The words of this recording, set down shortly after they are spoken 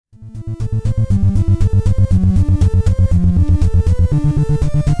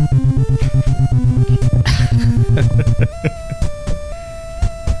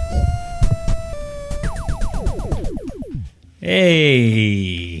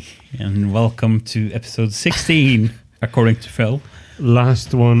Hi, and welcome to episode 16, according to Phil.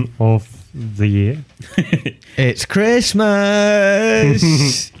 Last one of the year. It's Christmas!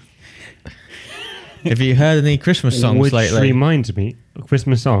 Have you heard any Christmas songs Which lately? reminds me,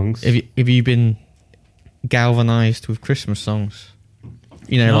 Christmas songs. Have you been galvanised with Christmas songs?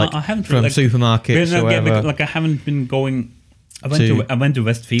 You know, No, like I haven't from like, supermarkets or whatever. Like I haven't been going. I went to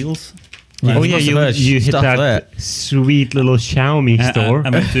Westfields. Yeah, Oh you yeah, must have you heard hit stuff that there. sweet little Xiaomi store. I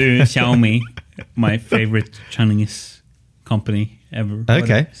went to Xiaomi, my favorite Chinese company ever.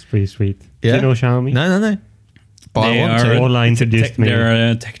 Okay. It's pretty sweet. Yeah. Do you know Xiaomi? No. But I They want are to. Ola introduced me.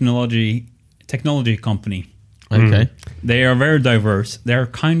 They're a technology company. Okay. They are very diverse. They're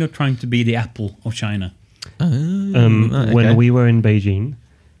kind of trying to be the Apple of China. Okay. When we were in Beijing,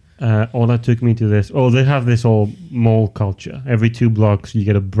 Ola took me to this. Oh, they have this whole mall culture. Every 2 blocks, you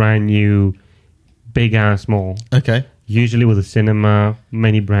get a brand new, big ass mall. Okay. Usually with a cinema,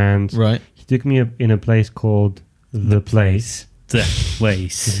 many brands. Right. He took me in a place called The Place. The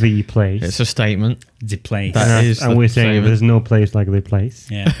place. The Place. It's a statement. The place. That is and the we're saying statement. there's no place like The Place.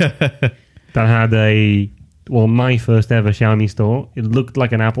 Yeah. That had my first ever Xiaomi store. It looked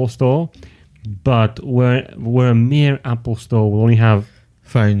like an Apple store, but we're a mere Apple store. We only have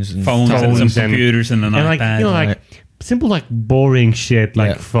Phones and Phones and some Phones and- computers and an and iPad. like simple like boring shit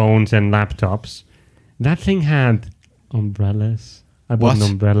like Yeah. phones and laptops. That thing had umbrellas. I bought an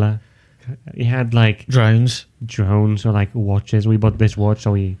What? umbrella. It had like drones. drones or like watches. We bought this watch,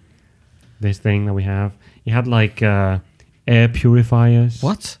 this thing that we have. It had like air purifiers.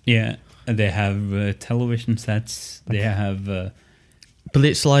 What? Yeah. They have television sets. They have But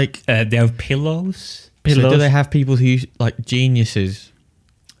it's like... they have pillows. So do Pillows. they have people who like geniuses?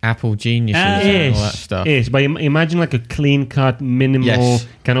 Apple geniuses and all that stuff? Yes, but imagine like a clean-cut, minimal, Yes.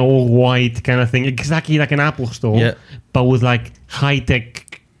 kind of all white kind of thing. Exactly like an Apple store, Yeah. but with like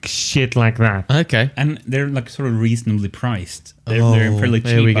high-tech shit like that. Okay. And they're like sort of reasonably priced. They're Oh, fairly cheap.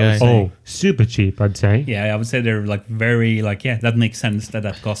 there we I would go. say. Oh, super cheap, I'd say. Yeah, I would say they're like very like that makes sense that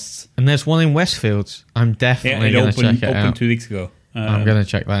costs. And there's one in Westfields. I'm Yeah, definitely it going to check it opened out. 2 weeks ago. I'm going to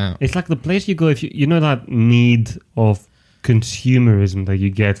check that out. It's like the place you go if you know that need of consumerism that you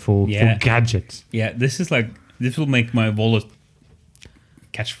get for gadgets. Yeah, this will make my wallet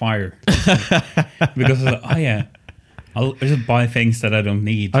catch fire because it's like, oh yeah, I'll just buy things that I don't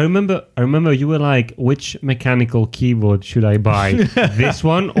need. I remember you were like, which mechanical keyboard should I buy? This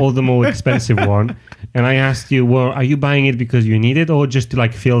one or the more expensive one? And I asked you, well, are you buying it because you need it or just to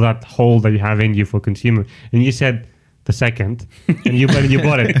like fill that hole that you have in you for consumer? And you said the second, and you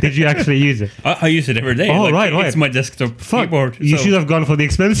bought it. Did you actually use it? I use it every day. Oh, Like, right. It's my desktop Fuck, keyboard. you so- should have gone for the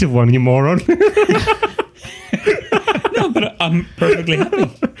expensive one, you moron. No, but I'm perfectly happy.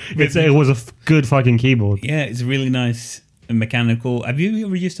 It was a good fucking keyboard. Yeah, it's really nice and mechanical. Have you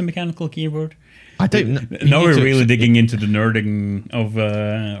ever used a mechanical keyboard? I don't know. Now we're really digging into the nerding of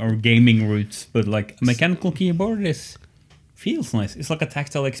our gaming roots, but like a mechanical keyboard feels nice. It's like a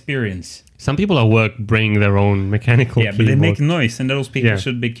tactile experience. Some people at work bring their own mechanical Yeah, but keyboard. they make noise, and those people Yeah.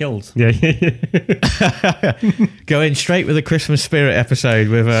 should be killed. Yeah. Going straight with a Christmas spirit episode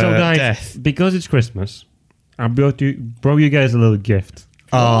with So guys, death. because it's Christmas, I brought you guys a little gift.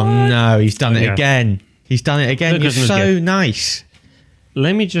 Oh no, he's done it Yeah. again. He's done it again. Look, You're Christmas so gift. nice.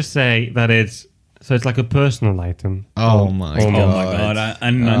 Let me just say that it's like a personal item. Oh my almost. Oh my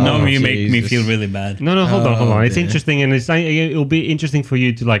god! Now you make me Jesus. feel really bad. No, hold on. Oh, It's dear. interesting, and it'll be interesting for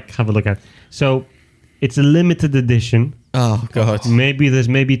you to like have a look at. So, it's a limited edition. Oh god. There's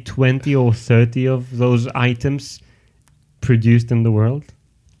maybe 20 or 30 of those items produced in the world.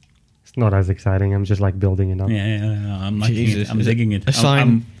 It's not as exciting. I'm just like building it up. Yeah. I'm liking Jesus. it. I'm Is it digging it. a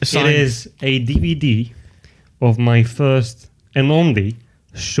sign? It is a DVD of my first and only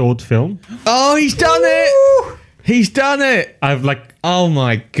short film. Oh, he's done it. He's done it. I've like Oh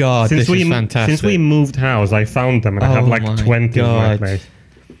my god, this is fantastic. since we moved house, I found them and I have Oh like my 20 in my God. place.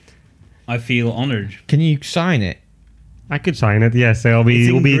 I feel honored. Can you sign it? I could sign it. Yes, it will It's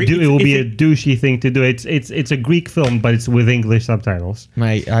in be Greek. it will be a It's douchey thing to do. It's a Greek film, but it's with English subtitles.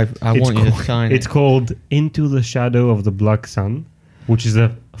 Mate, I It's want you to called- sign It's it. called Into the Shadow of the Black Sun, which is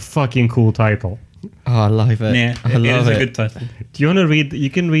a fucking cool title. Oh, I love it. Yeah, I it love is a it. good title. Do you want to read? You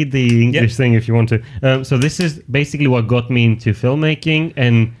can read the English thing if you want to. So this is basically what got me into filmmaking,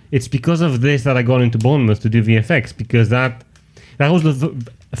 and it's because of this that I got into Bournemouth to do VFX, because that was the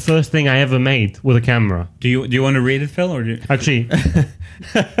first thing I ever made with a camera. Do you want to read it, Phil, or Actually,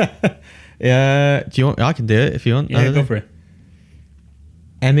 Yeah. Do you want? I can do it if you want. yeah, go for it.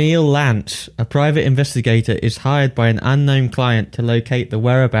 Emile Lance, a private investigator, is hired by an unknown client to locate the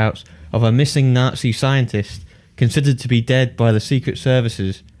whereabouts of a missing Nazi scientist considered to be dead by the secret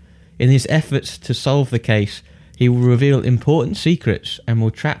services In his efforts to solve the case, he will reveal important secrets and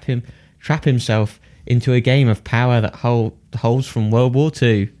will trap himself into a game of power that holds from World War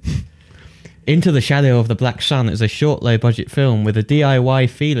II. Into the Shadow of the Black Sun is a short, low-budget film with a DIY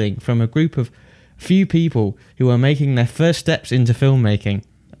feeling from a group of few people who are making their first steps into filmmaking.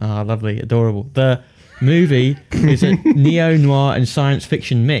 Ah, lovely, adorable. The movie is a neo-noir and science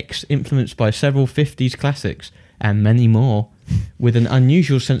fiction mix influenced by several 50s classics and many more, with an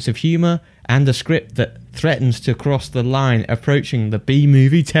unusual sense of humour and a script that threatens to cross the line approaching the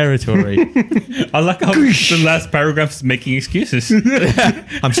B-movie territory. I like how the last paragraph is making excuses.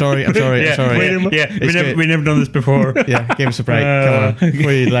 I'm sorry. We've never done this before. Yeah, give us a break. Come on. What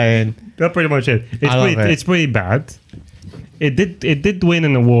are you laying? That's pretty much it. I love it. It's pretty bad. It did win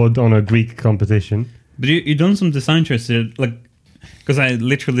an award on a Greek competition. But you done some design choices, like, because I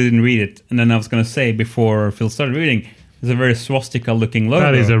literally didn't read it, and then I was going to say before Phil started reading, there's a very swastika-looking logo.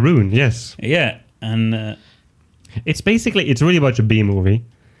 That is a rune, yes. Yeah, and It's really about a B movie.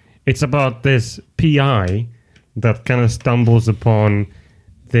 It's about this PI that kind of stumbles upon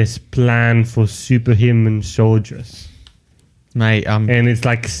this plan for superhuman soldiers. Mate, And it's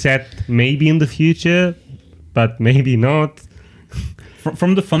like set maybe in the future, but maybe not.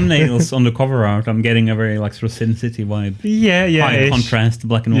 from the thumbnails on the cover art, I'm getting a very like sort of Sin City vibe. Yeah. High contrast,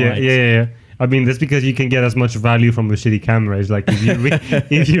 black and white. Yeah. I mean, that's because you can get as much value from the shitty camera as like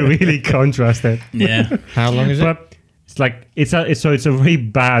if you really contrast it. Yeah. how long is it? But it's like it's a very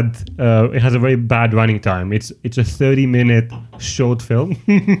bad. It has a very bad running time. It's a 30-minute short film.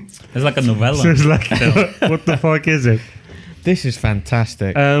 It's like a novella. So it's like, what the fuck is it? This is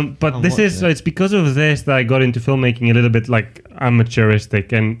fantastic. But I'm this is watching it. it's because of this that I got into filmmaking a little bit like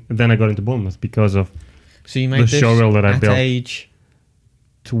amateuristic, and then I got into Bournemouth because of So you made the this showreel that I at built. age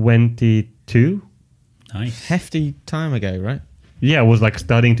 22. Nice. hefty time ago, right? Yeah, I was like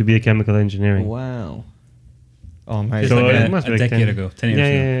studying to be a chemical engineering. Wow. Oh, mate. It's So like it must be a like decade 10. ago, 10 years Yeah,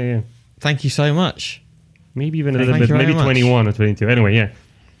 ago. yeah. Thank you so much. Maybe even a Thank little bit, you very maybe much. 21 or 22. Anyway,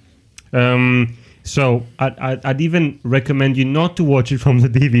 yeah. So I'd even recommend you not to watch it from the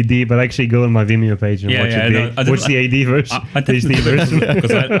DVD, but actually go on my Vimeo page and Yeah, watch yeah, it. I know. Watch the AD version. I HD definitely version.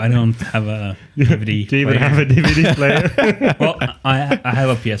 because I don't have a DVD. Do you even player. have a DVD player? Well, I have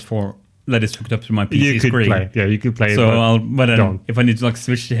a PS4 that is hooked up to my PC You could screen. play. Yeah, you could play So it. but then don't. if I need to like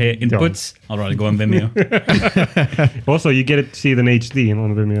switch the inputs, I'll rather go on Vimeo. Also, you get it to see it in HD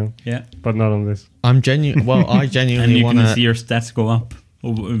on Vimeo, Yeah, but not on this. I'm genuine. Well, I and genuinely you want can see to. your stats go up,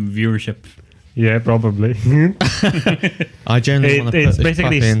 or viewership. Yeah, probably. I genuinely want to put It's this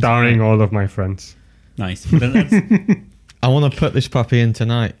basically puppy in starring tonight. all of my friends. Nice. But then that's, I want to put this puppy in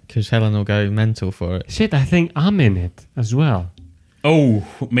tonight because Helen will go mental for it. Shit, I think I'm in it as well. oh,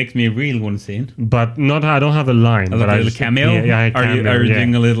 makes me really want to see it. But not. I don't have a line. A but I little just, cameo. Yeah, are you yeah.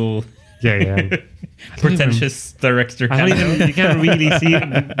 doing a little Yeah. pretentious director I don't cameo? even, you can't really see it.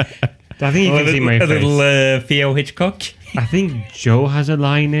 I think you can see my a face. little Theo Hitchcock. I think Joe has a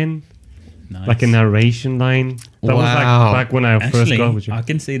line in, Nice. like a narration line. That was Wow. like back when I first Actually, got with you. I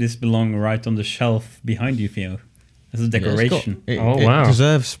can see this belong right on the shelf behind you, Theo. As a decoration. It Oh, wow.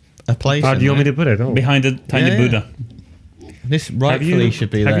 deserves a place. How in do you want me there. to put it? Oh. Behind the tiny Yeah. Buddha. This rightfully should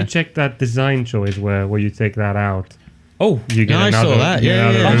be have there. you checked that design choice where you take that out? Oh, You get Yeah, I saw another, that. you get Yeah,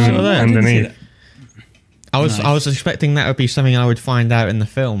 another yeah, I room saw that. I didn't see underneath. that. I was expecting that would be something I would find out in the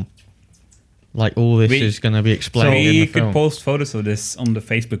film. Like all this We- is going to be explained in We the could film. post photos of this on the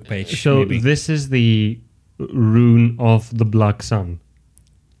Facebook page. So maybe. this is the rune of the Black Sun.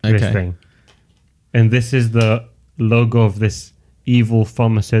 This Okay. thing. And this is the logo of this evil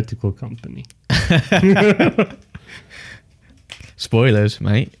pharmaceutical company. Spoilers,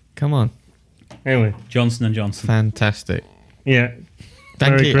 mate. Come on. Anyway, Johnson and Johnson. Fantastic. yeah.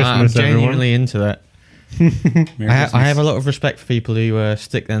 Thank Merry you. Christmas, I'm everyone. genuinely into that. Merry I Christmas. have a lot of respect for people who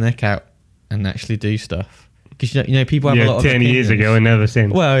stick their neck out and actually do stuff. Because you know, people have a lot of 10 years opinions. ago and never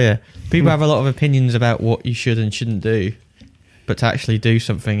since. Well, yeah. People have a lot of opinions about what you should and shouldn't do. But to actually do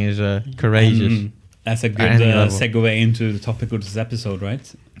something is courageous. That's a good At any level. segue into the topic of this episode,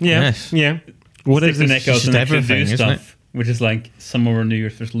 right? yeah. Yes. Yeah. What Stick is the this? neck out just and actually do everything, isn't stuff. Which is like some of our New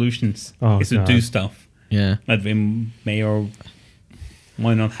Year's resolutions. Oh, is to God. do stuff Yeah. that we may or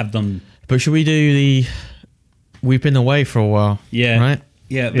might not have done. But should we do the... We've been away for a while. Yeah. Right?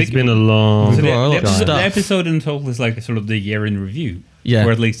 Yeah. It's been a long So the, We've got a lot the of episode, stuff. the episode in total is like sort of the year in review. Yeah.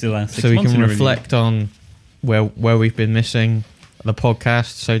 Or at least the last 6 So we months can in reflect on where we've been missing the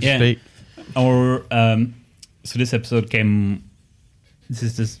podcast, so to Yeah. speak. Or so this episode came. This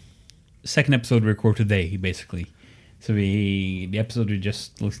is the second episode we record today, basically. So the episode we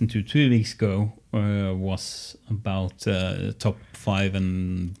just listened to 2 weeks ago was about top 5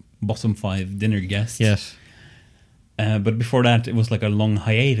 and bottom 5 dinner guests. Yes. But before that, it was like a long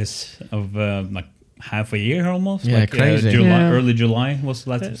hiatus of like half a year almost. Yeah, like, crazy. July, Yeah. Early July was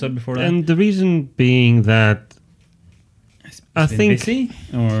the last episode before that. And the reason being that It's I been think- busy,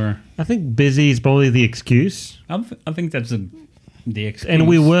 or I think busy is probably the excuse. I think that's the excuse. And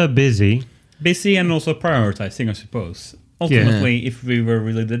we were busy. busy and also prioritizing, I suppose. Ultimately, if we were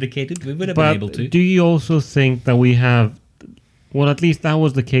really dedicated, we would have been able to. But do you also think that we have? Well, at least that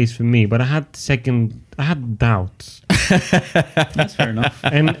was the case for me. But I had doubts, That's fair enough.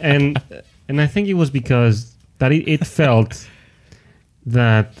 and I think it was because that it felt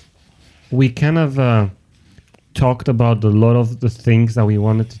that we kind of talked about a lot of the things that we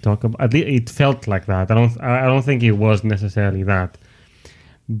wanted to talk about. At least it felt like that. I don't think it was necessarily that,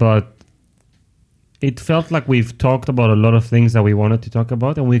 but it felt like we've talked about a lot of things that we wanted to talk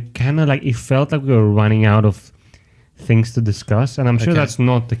about, and we kind of like it felt like we were running out of things to discuss. And I'm sure Okay. that's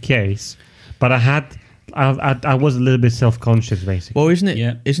not the case, but I was a little bit self-conscious, basically. Well, isn't it?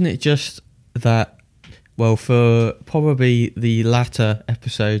 Yeah. Isn't it just that? Well, for probably the latter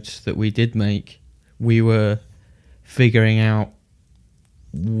episodes that we did make, we were figuring out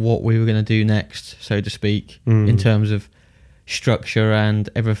what we were going to do next, so to speak, in terms of structure and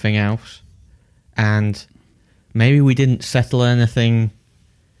everything else. And maybe we didn't settle anything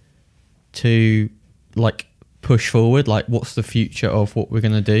to like push forward, like what's the future of what we're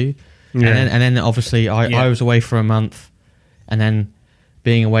going to do. Yeah. And then obviously I was away for a month, and then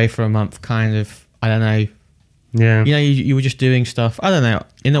being away for a month kind of, I don't know, Yeah. you know, you were just doing stuff. I don't know.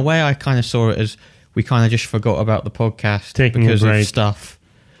 In a way, I kind of saw it as we kind of just forgot about the podcast Taking a because break. of stuff.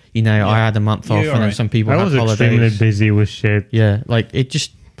 You know, I had a month Yeah, off, you're and then right. some people I had was extremely holidays. busy with shit. Yeah, like it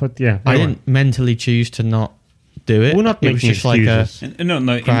just. But yeah, I anyway. didn't mentally choose to not do it. We're not it was making just like excuses.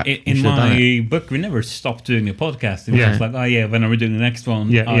 No, Crap, we in should have done my book, we never stopped doing a podcast. It was Yeah. just like, oh yeah, when are we doing the next one?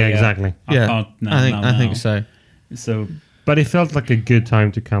 Yeah, Oh, yeah, exactly. I yeah, can't now, I think now. so. So, But it felt like a good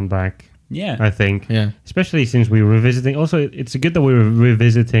time to come back, yeah. I think. Yeah, Especially since we were revisiting. Also, it's good that we were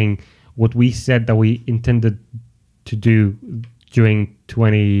revisiting what we said that we intended to do during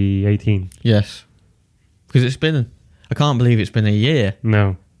 2018. yes, because it's been. I can't believe it's been a year.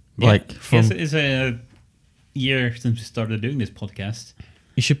 No. Like from, Yes, it's a year since we started doing this podcast.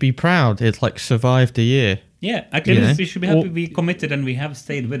 you should be proud. It's like survived a year. Yeah, actually, You know? we should be happy Well- we committed and we have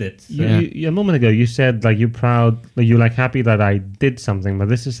stayed with it. So. A moment ago, you said like you're proud, like, you're like happy that I did something, but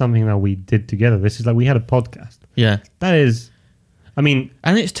this is something that we did together. This is like we had a podcast. Yeah, That is, I mean,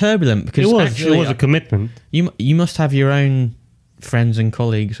 and it's turbulent because it actually was a commitment. you must have your own friends and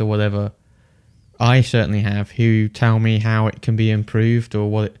colleagues or whatever. I certainly have, who tell me how it can be improved or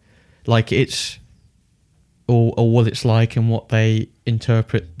what it, like it's or what it's like and what they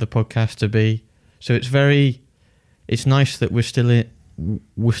interpret the podcast to be. So it's nice that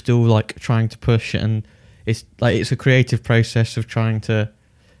we're still like trying to push it, and it's like it's a creative process of trying to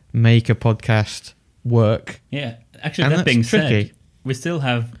make a podcast work. Yeah, actually, And that that's being tricky. said, we still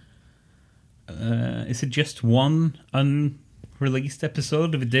have. Is it just one unreleased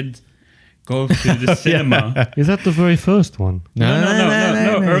episode? We did go to the cinema. Is that the very first one? No.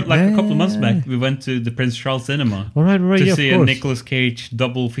 Like a couple of months back, we went to the Prince Charles Cinema All right, to yeah, see of a course. Nicolas Cage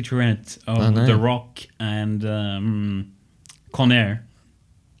double featurette Oh, of no. The Rock and Con Air.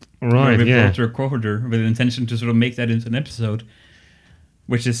 Right, we yeah. brought a recorder with the intention to sort of make that into an episode,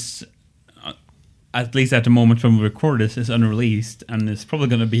 which is, at least at the moment when we record this, is unreleased, and it's probably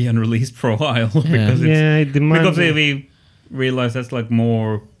going to be unreleased for a while because Yeah, it because demanded. we realized that's like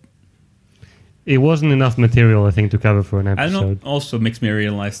more. It wasn't enough material, I think, to cover for an And episode. it also makes me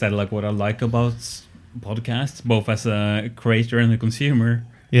realize that like what I like about podcasts, both as a creator and a consumer,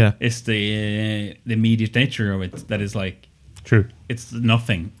 Yeah, is the immediate nature of it. That is like True. it's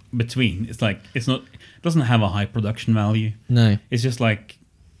nothing between. It's like it doesn't have a high production value. no. It's just like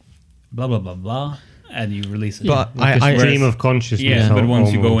blah blah blah blah, and you release it. But Like a I stream of consciousness. yeah, but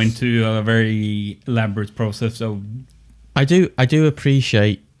once you go almost. into a very elaborate process of I do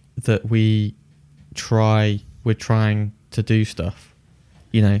appreciate that we're trying to do stuff.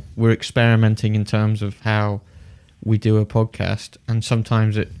 You know, we're experimenting in terms of how we do a podcast, and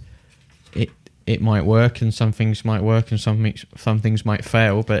sometimes it might work, and some things might work, and some things might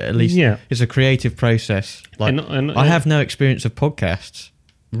fail. But at least Yeah. it's a creative process. Like And- I have no experience of podcasts,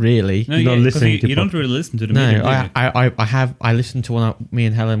 really. no, You're not 'cause listening to you don't podcasts. really listen to the No, media, do you? I have. I listened to me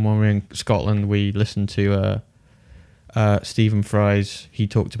and Helen when we were in Scotland. We listened to Stephen Fry's. He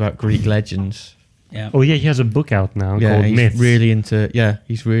talked about Greek legends. Yeah. Oh, yeah, he has a book out now Yeah, called he's Myths. he's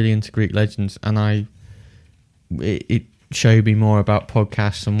really into Greek legends, and it showed me more about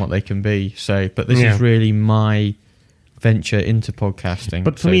podcasts and what they can be. So, but this Yeah. is really my venture into podcasting.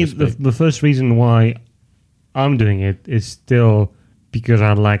 But for so me, to speak. the first reason why I'm doing it is still because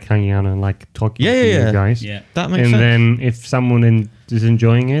I like hanging out and like talking to you guys. Yeah. That makes And sense. then if someone is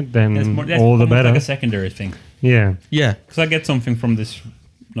enjoying it, then That's all the almost better. like a secondary thing. Yeah, Yeah. Because I get something from this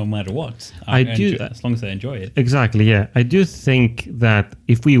no matter what. I do- enjoy, as long as I enjoy it. exactly. Yeah, I do think that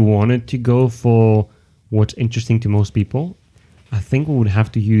if we wanted to go for what's interesting to most people, I think we would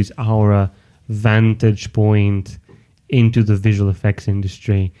have to use our vantage point into the visual effects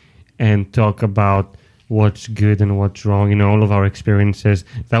industry and talk about what's good and what's wrong, all of our experiences.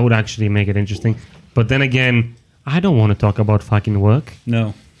 That would actually make it interesting. But then again, I don't want to talk about fucking work.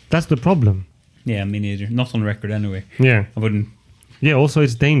 No. That's the problem. Yeah, me neither. Not on record anyway. Yeah. I wouldn't. Yeah, also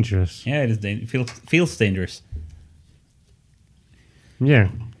it's dangerous. Yeah, it is. Feels dangerous. Yeah.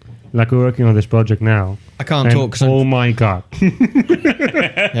 Like we're working on this project now. I can't and talk 'cause oh my god.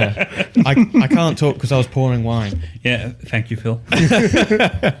 yeah. I can't talk because I was pouring wine Yeah, thank you, Phil.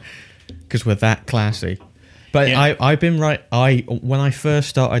 because we're that classy. But Yeah. I've been when I first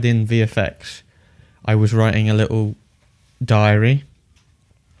started in VFX, I was writing a little diary,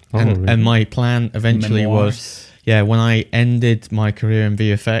 Oh, and really? and my plan eventually was, when I ended my career in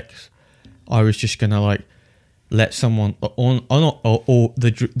VFX, I was just gonna like let someone or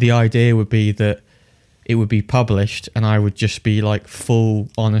the idea would be that it would be published, and I would just be like full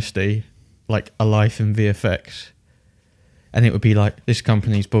honesty, like a life in VFX. And it would be like, this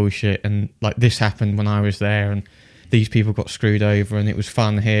company's bullshit, and like this happened when I was there, and these people got screwed over, and it was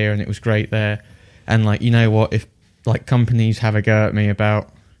fun here, and it was great there. And like, you know what, if like companies have a go at me about,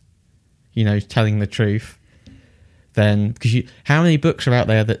 telling the truth, then, because how many books are out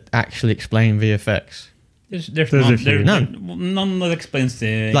there that actually explain VFX? There's a few. none that explains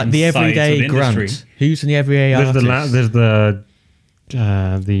the Like the insides of everyday the industry. grunt. Who's in the everyday There's artist? there's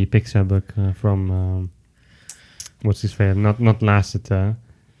the Pixar book from what's his face? Not Lasseter.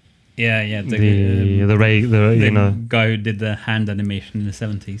 Yeah, The guy who did the hand animation in the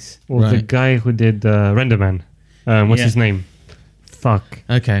 70s. or the Right. guy who did Renderman. What's Yeah. his name? Fuck.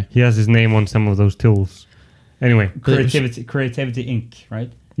 Okay. He has his name on some of those tools. Anyway, But it was- Creativity Inc.,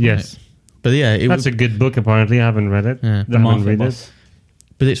 right? yes, But yeah, that's a good book. Apparently, I haven't read it. yeah. The I haven't Mafia read Boss.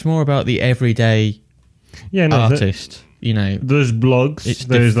 But it's more about the everyday Yeah, no, artist. there's blogs. It's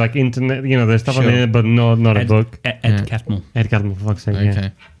There's like internet. There's stuff on Sure. the internet, but not a book. Ed Yeah. Catmull. Ed Catmull, for fuck's sake. Okay. Yeah.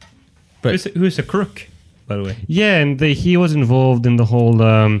 But- Who's a crook, by the way? Yeah, and he was involved in the whole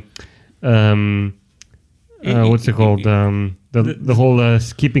what's it called? The whole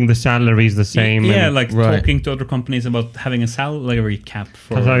keeping the salaries the same. Yeah, and like Right. talking to other companies about having a salary cap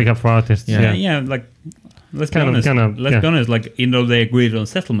for. salary cap for artists. Yeah. Yeah. Like let's Kind of- be honest. kind of, let's yeah. be honest. Like, even though they agreed on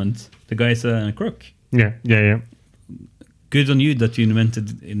settlement, the guy's a crook. Yeah. Good on you that you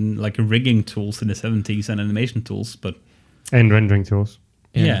invented in like rigging tools in the 70s and animation tools, but And rendering tools.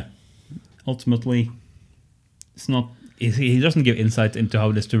 yeah, ultimately, it's not. He doesn't give insight into how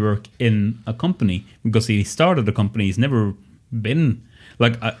it is to work in a company because he started the company. He's never been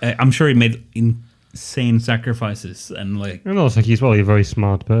like. I'm sure he made insane sacrifices and like And also, he's probably a very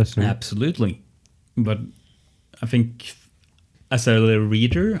smart person. absolutely, but I think as a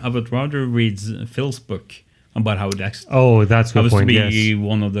reader, I would rather read Phil's book about how it actually Oh, that's a how good to point. be Yes.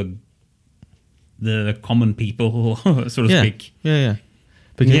 one of the common people, so to Yeah. speak. Yeah.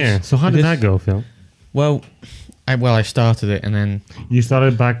 Because, Yeah. So how did because- that go, Phil? Well, I started it and then You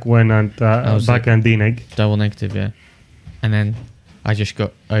started back when at was back at DNEG. double negative, yeah. And then I just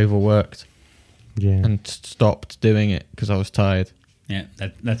got overworked Yeah. and stopped doing it because I was tired. Yeah,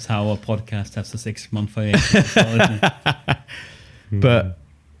 that's how a podcast has a 6-month hiatus. isn't it? But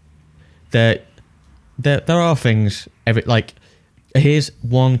there are things here's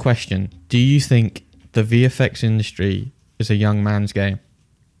one question. Do you think the VFX industry is a young man's game?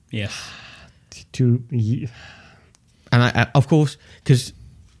 Yes. And I of course, because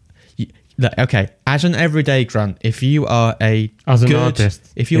as an everyday grunt, if you are As an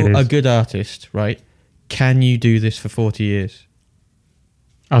artist, if you're it a is. good artist, right, can you do this for 40 years?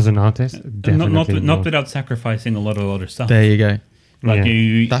 As an artist, definitely Not without sacrificing a lot of other stuff. There you go. Like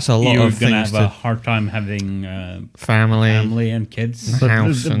Yeah. That's a lot you're of gonna things have a to- hard time having Family. family and kids.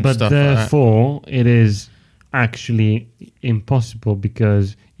 House and but stuff like that. therefore, it is actually impossible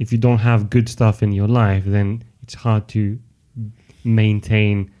because if you don't have good stuff in your life, then it's hard to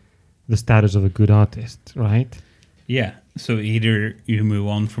maintain the status of a good artist, right? Yeah. So either you move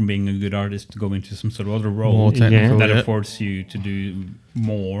on from being a good artist to go into some sort of other role More technical. that yeah. affords you to do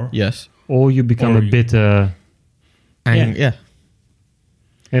more. Yes. Or you become Or a you- bitter. And Yeah.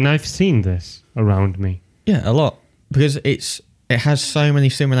 And I've seen this around me. Yeah, a lot because it has so many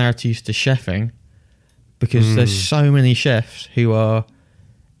similarities to chefing, because there's so many chefs who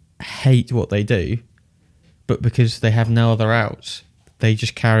hate what they do, but because they have no other outs, they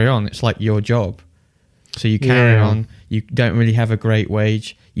just carry on. It's like your job. So you carry on. You don't really have a great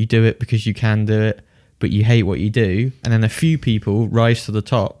wage. You do it because you can do it, but you hate what you do. And then a few people rise to the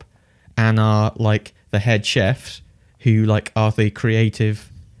top and are like the head chefs who like are the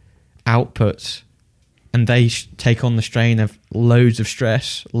creative outputs, and they take on the strain of loads of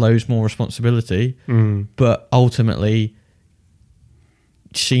stress, loads more responsibility, but ultimately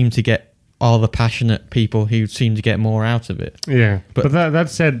are the passionate people who seem to get more out of it. Yeah, but that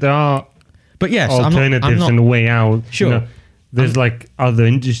said, there are yes, alternatives I'm not, and a way out. Sure. You know, there's like other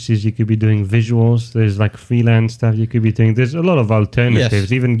industries you could be doing visuals. There's like freelance stuff you could be doing. There's a lot of alternatives.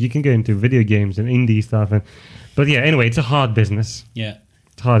 Yes. Even you can go into video games and indie stuff. But yeah, anyway, it's a hard business. Yeah.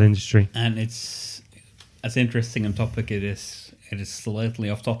 It's a hard industry. And it's as interesting a topic it is slightly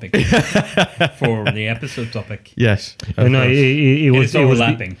off topic for the episode topic. Yes. No, it was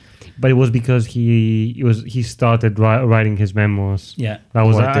overlapping. But it was because he started writing his memoirs. Yeah. That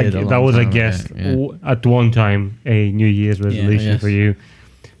was Well, I did a long I time guess ago, at one time a New Year's resolution yes. for you.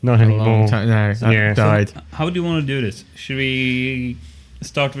 Not A anymore. long time. No, that Yeah. died. How do you want to do this? Should we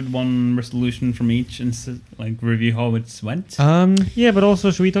start with one resolution from each and like review how it's went? Yeah, but also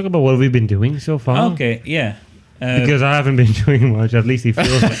should we talk about what we've been doing so far? Okay, yeah. Because I haven't been doing much. At least it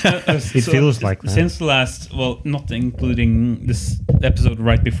feels like it feels like that. Since the last, well, not including this episode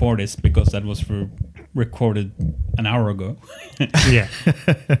right before this, because that was recorded an hour ago. Yeah.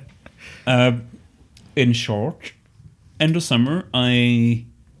 In short, end of summer, I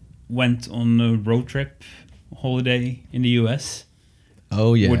went on a road trip holiday in the US.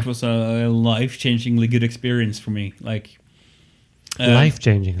 Oh yeah. Which was a life-changingly good experience for me. Like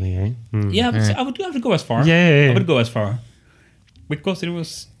Life-changingly, eh? Mm. yeah, I would have to go as far. Yeah. I would go as far because it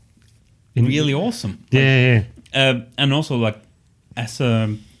was really awesome. Yeah. And also like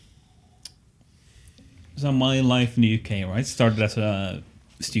so my life in the UK, right, started as a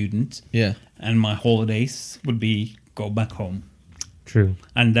student. Yeah. And my holidays would be go back home. True.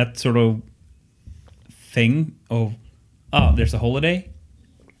 And that sort of thing of there's a holiday.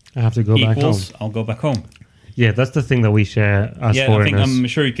 I have to go back home. Equals I'll go back home. Yeah, that's the thing that we share as Yeah, I foreigners. think I'm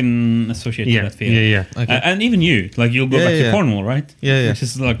sure you can associate with that feeling. Yeah. Okay. And even you, like you'll go back to Cornwall, right? Yeah. Which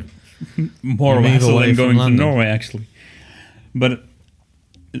is like more of a Move hassle away than from going to London. Norway, actually. But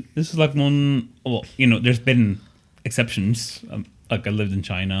this is like one. Well, there's been exceptions. Like I lived in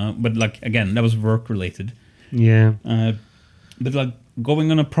China, but like again, that was work related. Yeah. But like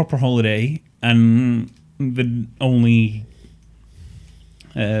going on a proper holiday and with only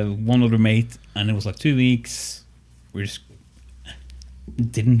one other mate, and it was like 2 weeks. We just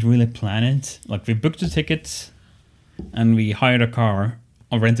didn't really plan it. Like we booked the tickets and we hired a car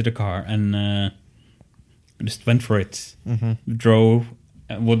or rented a car and we just went for it. Mm-hmm. Drove.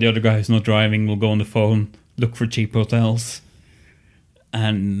 What the other guy who's not driving will go on the phone, look for cheap hotels,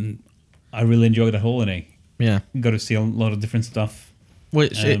 and I really enjoyed that holiday. Yeah. Got to see a lot of different stuff.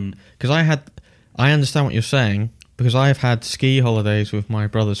 Which because I understand what you're saying, because I've had ski holidays with my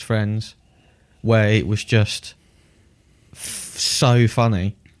brother's friends where it was just so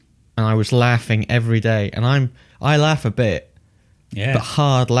funny and I was laughing every day, and I laugh a bit, Yeah. but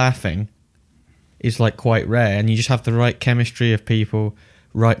hard laughing is like quite rare, and you just have the right chemistry of people,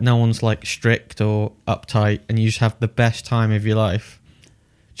 right? No one's like strict or uptight, and you just have the best time of your life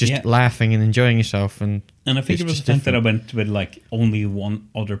just laughing and enjoying yourself. And I think it's it was just the fact that I different. went with like only one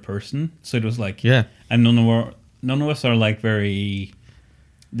other person, so it was like Yeah. and none of us are like very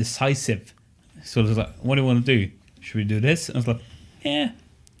decisive. So it was like, what do you want to do? Should we do this? And I was like,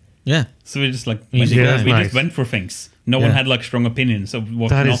 yeah. So we just like Easy went, going. we Nice. just went for things. No one Yeah. had like strong opinions of what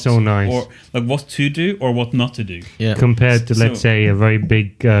That not, is so nice. or like what to do or what not to do. Yeah. Compared to, let's So- say, a very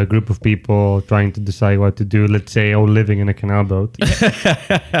big group of people trying to decide what to do, let's say, all living in a canal boat.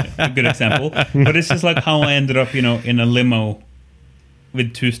 A good example. But it's just like how I ended up, in a limo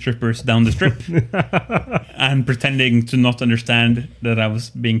with 2 strippers down the strip and pretending to not understand that I was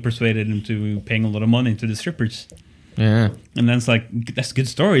being persuaded into paying a lot of money to the strippers. Yeah. And then it's like, that's good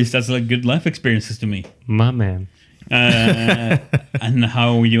stories. That's like good life experiences to me. My man. And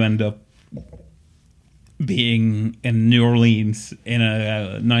how you end up being in New Orleans in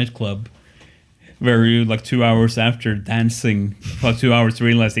a nightclub where you like 2 hours after dancing for 2 hours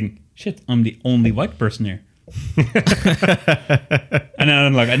realizing, shit, I'm the only white person here. And then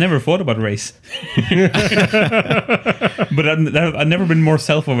I'm like, I never thought about race. But I've never been more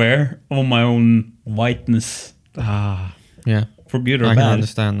self-aware of my own whiteness, Yeah. for good or I can bad.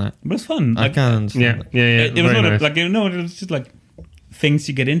 understand that. But it's fun. I Like, can understand Yeah, that. yeah. it was very not nice. like, it was just like things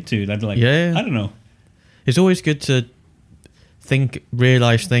you get into that like, Yeah. I don't know. It's always good to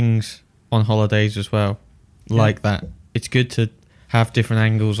realize things on holidays as well, like that. It's good to have different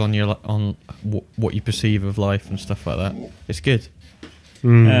angles on what you perceive of life and stuff like that. It's good.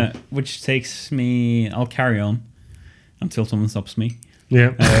 Which takes me. I'll carry on until someone stops me.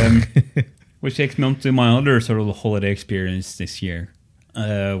 Yeah. Which takes me on to my other sort of holiday experience this year,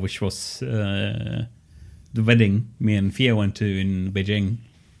 which was the wedding me and Fia went to in Beijing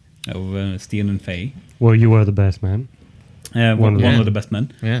of Stian and Faye. Well, you were the best man. One of the best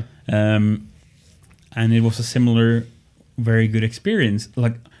men. Yeah. And it was a similar, very good experience.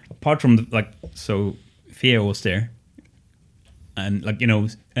 Like, apart from so Fia was there, and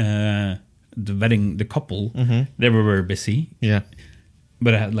the wedding, the couple, they were very busy. Yeah.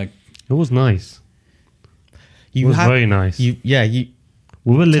 But I had It was nice. You It was have- very nice.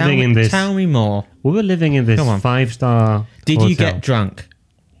 We were living in this. Tell me more. We were living in this Come on. 5-star. Did hotel. you get drunk?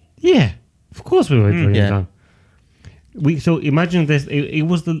 Yeah, of course we were drinking yeah. drunk. So imagine this. It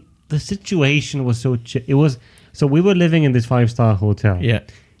was the situation was so. So we were living in this 5-star hotel. Yeah.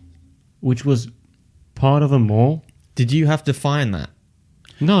 Which was part of a mall. Did you have to find that?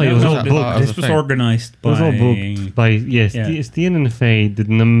 No, it was all that booked. part of this the was thing? organized It by. was all booked by Stian and Faye did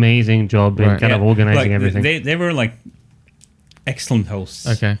an amazing job in Right. kind of organizing everything. They were like excellent hosts.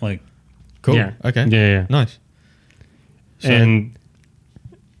 Okay. Like, Cool. Yeah. Okay. Yeah. Nice. So- And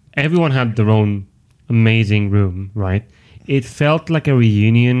everyone had their own amazing room, right? It felt like a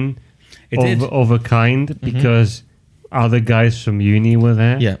reunion It did. of a kind because other guys from uni were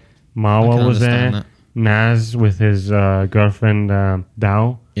there. Yeah. I Marwa can was there. understand that. Naz with his girlfriend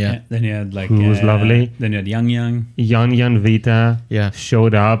Dao. Yeah. Then you had Who was lovely. Then you had Yang. Yan Vita Yeah.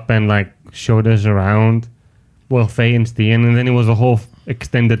 showed up and showed us around. Well, Faye and Stian, and then it was a whole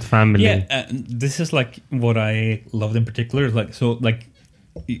extended family. Yeah, this is like what I loved in particular.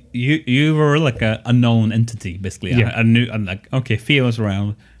 You were like a known entity basically. Yeah. I knew. I'm like, okay, Theo's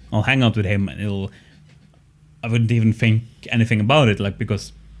around. I'll hang out with him, and I wouldn't even think anything about it,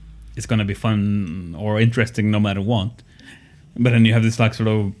 because it's gonna be fun or interesting no matter what. But then you have this sort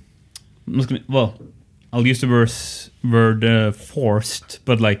of. I'll use the word forced,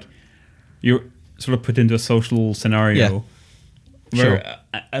 but you're sort of put into a social scenario. Yeah.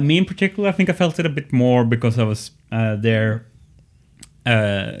 Where me in particular, I think I felt it a bit more because I was there.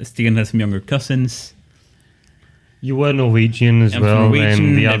 Stian has some younger cousins. You were Norwegian as I'm well, Norwegian.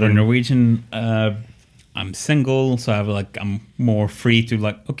 and the They other were Norwegian. I'm single, so I'm more free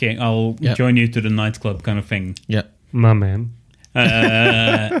to okay, I'll Yeah. join you to the nightclub kind of thing. Yeah. my man.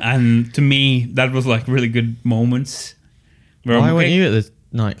 And to me, that was really good moments. Where Why I'm, weren't okay, you at the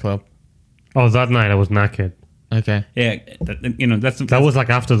nightclub? Oh, that night I was knackered. Okay. Yeah, that's That was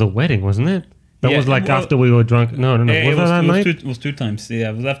after the wedding, wasn't it? That Yeah, was well, after we were drunk. No. Was it that that night? It was two times. Yeah,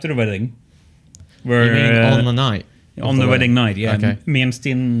 it was after the wedding. Where You mean on the night? on the wedding night? Yeah, Okay. me and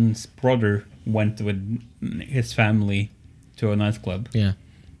Stian's brother went with his family to a nightclub. Yeah.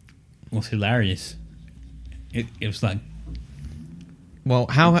 It was hilarious. It was Well,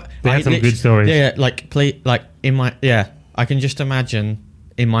 how They had some good stories. Yeah, I can just imagine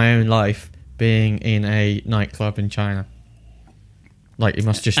in my own life being in a nightclub in China. It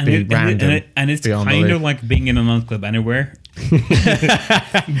must just be random. and it's beyond kind belief. of like being in a nightclub anywhere,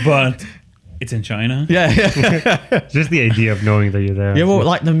 but it's in China. Yeah. Just the idea of knowing that you're there. Yeah,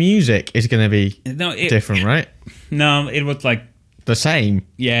 well, the music is going to be No, different, right? No, it was The same.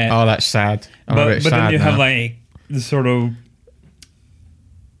 yeah. Oh, that's sad. I'm a bit but then sad you now. have the sort of.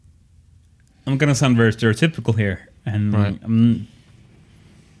 I'm gonna sound very stereotypical here, and Right.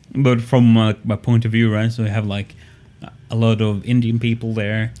 but from my point of view, right? So you have a lot of Indian people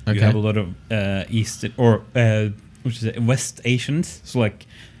there. You Okay. have a lot of East or which is it, West Asians. So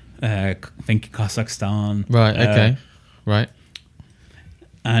I think Kazakhstan. Right, okay. Right.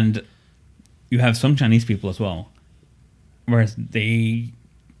 And you have some Chinese people as well, whereas the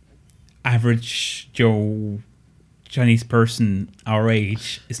average Joe Chinese person our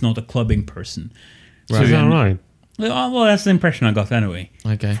age is not a clubbing person. Is that right? Well, that's the impression I got anyway.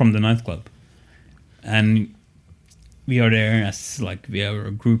 Okay. From the nightclub, and we are there as we are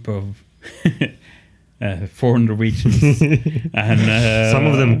a group of 4 Norwegians, and Some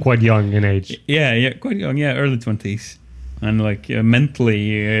of them quite young in age. yeah, quite young, early 20s, and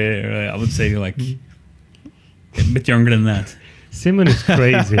mentally, I would say a bit younger than that. Simon is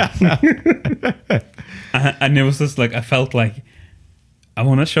crazy. And it was just I felt I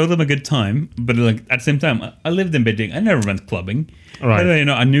want to show them a good time, but like at the same time, I lived in Beijing. I never went clubbing. Right. But,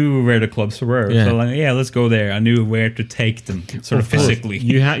 I knew where the clubs were. Yeah. So like, let's go there. I knew where to take them, sort of course. physically.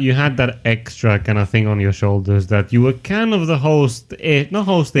 You had that extra kind of thing on your shoulders that you were kind of the host, not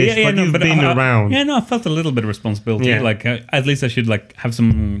host-ish, but you've been around. I felt a little bit of responsibility. Yeah. Like at least I should like have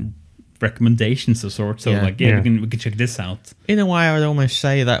some recommendations of sorts. So Yeah. like, Yeah. we can check this out. In a way, I would almost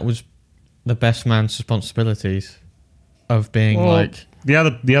say that was the best man's responsibilities of being Well, like. the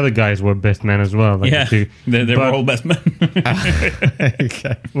other guys were best men as well. Like Yeah, the two. they were But- all best men.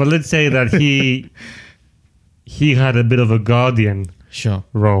 Okay. Well, let's say that he had a bit of a guardian Sure.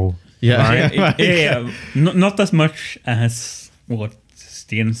 role. Yeah. Right? yeah. Not as much as what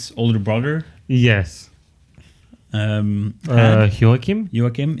Stian's older brother, Yes. had. Joachim.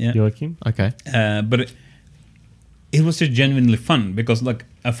 Joachim. Yeah. Joachim. Okay. But it was just genuinely fun because like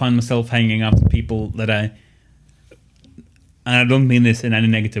I find myself hanging out with people that and I don't mean this in any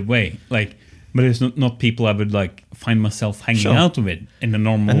negative way, like, but it's not people I would like find myself hanging Sure. out with in a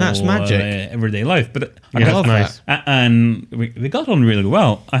normal And that's magic. everyday life. But Yeah, love that's nice. and we got on really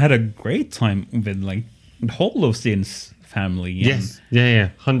well. I had a great time with like the whole of Stian's family. And, Yes. Yeah.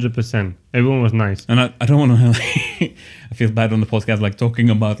 100%. Everyone was nice. And I don't want to. I feel bad on the podcast, like talking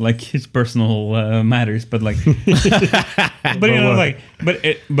about like his personal matters, but like, but you know, what? like,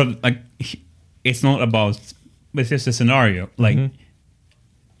 but like, it's not about. It's just a scenario. Like,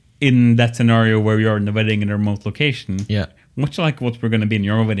 in that scenario where we are in the wedding in a remote location, Yeah. much like what we're going to be in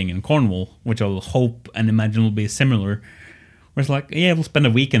your wedding in Cornwall, which I'll hope and imagine will be similar. Where it's like, we'll spend a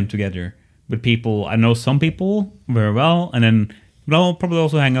weekend together with people. I know some people very well, and then. But I'll probably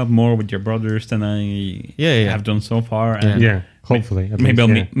also hang out more with your brothers than I have done so far. And Yeah. Hopefully. at maybe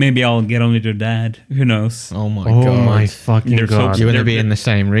least, maybe I'll get on with your dad. Who knows? Oh my Oh god. my fucking They're so god. You're going to They're- be in the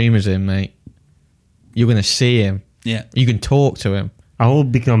same room as him, mate. You're going to see him. Yeah. You can talk to him. I will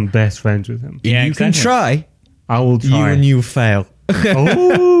become best friends with him. Yeah, you can exactly. try. I will try. You fail.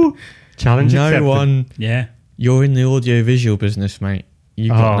 Oh, challenge No accepted. one. Yeah. You're in the audio-visual business, mate. You've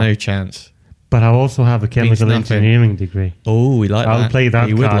got Oh. no chance. But I also have a chemical nothing. engineering degree. Oh, we like that. I'll play that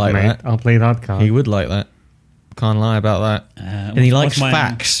He would card, like mate. that. I'll play that card. He would like that. Can't lie about that. And he likes what's mine?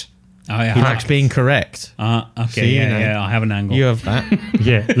 facts. Oh, yeah. He likes being correct. Okay, See, you know. I have an angle. You have that.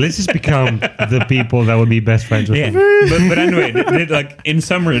 Yeah, let's just become the people that would be best friends with Yeah, him. but anyway, like in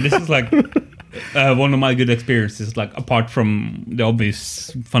summary, this is like one of my good experiences. Like apart from the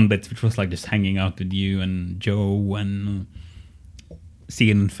obvious fun bits, which was like just hanging out with you and Joe and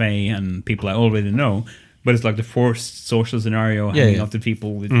Cian and Faye and people I already know. But it's like the forced social scenario, hanging yeah. out with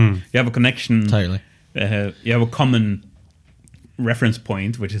people. With, You have a connection. Totally. You have a common reference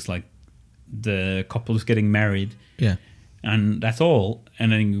point, which is like the couples getting married, Yeah. and that's all.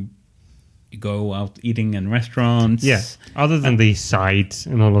 And then you go out eating in restaurants. Yeah, other than the sites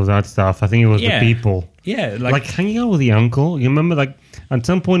and all of that stuff, I think it was Yeah. the people. Yeah, Like hanging out with the uncle. You remember, like at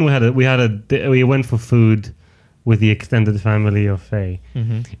some point we went for food with the extended family of Faye,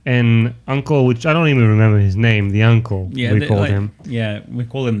 and uncle, which I don't even remember his name, the uncle we called him. Yeah, we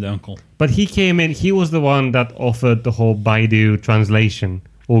call him the uncle. But he came in. He was the one that offered the whole Baidu translation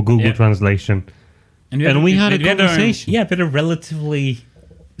or Google Yeah. translation. And we had a conversation. We had a relatively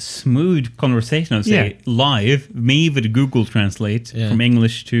smooth conversation, I'd say, Yeah. live. Me with Google Translate Yeah. from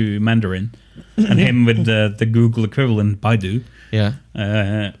English to Mandarin, and him with the Google equivalent Baidu, Yeah.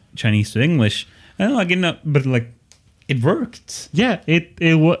 Chinese to English. And like, but like, it worked. Yeah,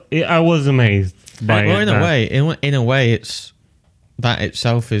 I was amazed by Well, it. in a way, it's that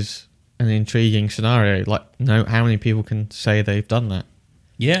itself is an intriguing scenario. Like, how many people can say they've done that?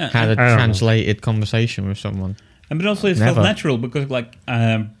 Yeah, Had a I don't know. translated conversation with someone. but also it Never. felt natural because like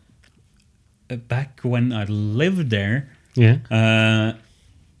back when I lived there, Yeah.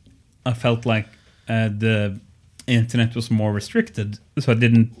 I felt like the internet was more restricted, so I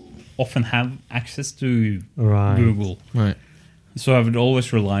didn't often have access to Right. Google. Right. So I would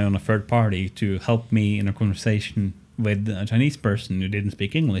always rely on a third party to help me in a conversation with a Chinese person who didn't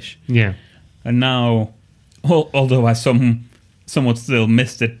speak English. Yeah. And now, although I somewhat still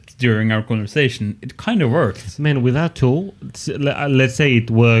missed it during our conversation, it kind of worked. Man, with that tool, let's say it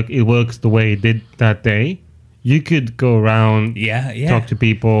works the way it did that day. You could go around, Yeah, yeah. talk to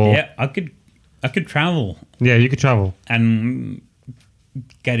people. Yeah, I could travel Yeah, you could travel. and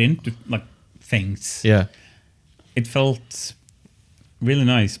get into like things. Yeah. It felt really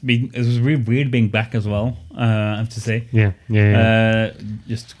nice. It was really weird being back as well. I have to say. Yeah, yeah.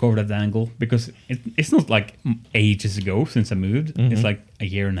 Just to cover that angle, because it's not like ages ago since I moved. It's like a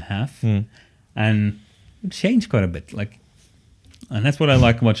year and a half, and it changed quite a bit. Like, and that's what I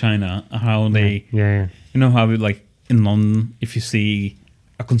like about China. How they, yeah. you know, how like in London, if you see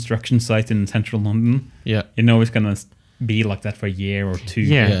a construction site in central London, Yeah. you know it's gonna be like that for a year or two.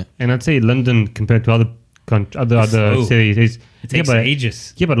 Yeah. And I'd say London compared to other other slow. cities is It takes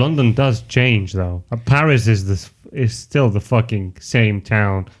ages. Yeah, but London does change though. Paris is still the fucking same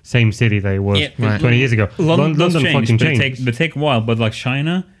town, same city they were Yeah, right. 20 years ago. London fucking but changed. it take a while. But like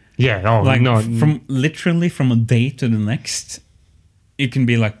China, Yeah, oh like no, from literally from a day to the next, it can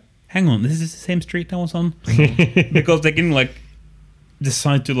be like, hang on, this is the same street I was on, because they can like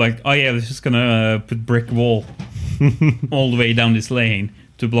decide to like, oh yeah, we're just gonna put brick wall all the way down this lane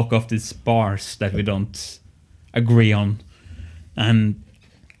to block off these bars that we don't agree on, and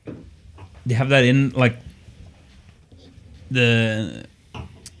they have that in like the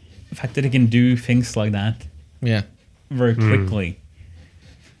fact that they can do things like that Yeah. very quickly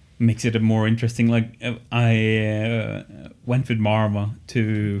makes it a more interesting. Like I went with Marva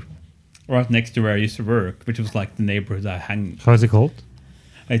to right next to where I used to work, which was like the neighborhood I hang. how's it called?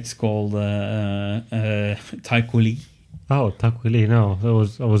 It's called Taikuli. Oh, Takwili. No,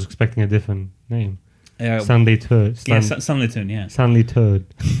 I was expecting a different name. Yeah, Sunday Turd. Sunliton. Yeah, Sunday Turd.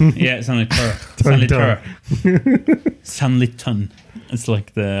 yeah, Sunlitur. Turn. Sunliton. It's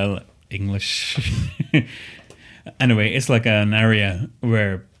like the English. Anyway, it's like an area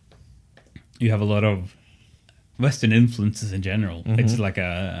where you have a lot of Western influences in general. It's like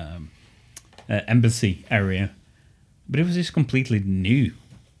a embassy area, but it was just completely new,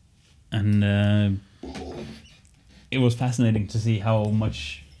 and it was fascinating to see how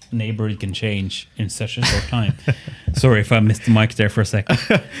much a neighborhood can change in such a short time. Sorry if I missed the mic there for a second.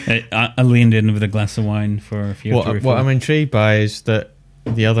 I leaned in with a glass of wine for a few. What I'm intrigued by is that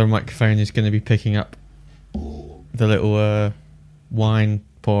the other microphone is going to be picking up the little wine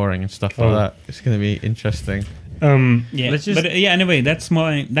pouring and stuff like that. It's going to be interesting. Yeah, let's just- but yeah. Anyway, that's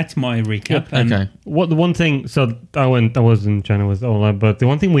my recap. And Okay. What the one thing? So I was in China with Ola, but the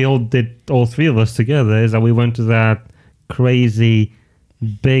one thing we all did, all three of us together, is that we went to that crazy,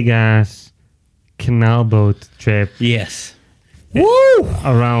 big ass canal boat trip Yes.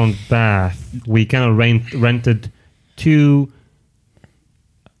 around Bath. We kind of rented two,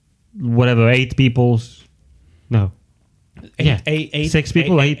 whatever, 8 people's. No. Yeah. Six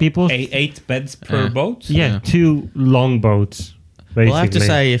people, 8 people. 8 beds per Yeah. boat. Yeah, Yeah. 2 long boats. Basically. Well, I have to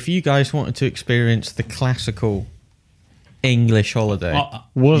say, if you guys wanted to experience the classical English holiday,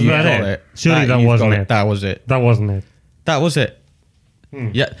 was you that got it? Surely that you've wasn't got it. That was it. That wasn't it. That was it.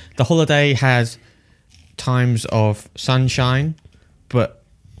 Yeah, the holiday has times of sunshine, but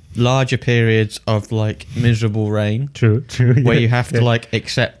larger periods of like miserable rain, True. where yeah, you have to yeah. like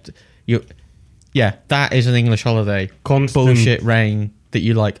accept you. Yeah, that is an English holiday. Constant Bullshit rain that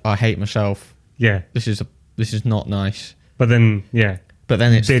you like. I hate myself. Yeah, This is not nice. but then yeah, But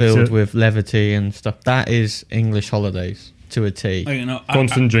then it's Bits filled of- with levity and stuff. That is English holidays to a T. You know,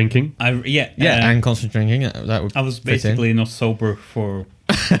 constant drinking. Yeah, and and constant drinking. That would. I was fit in. basically not sober for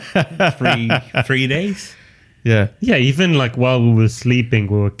three days. Yeah, Yeah, even like while we were sleeping,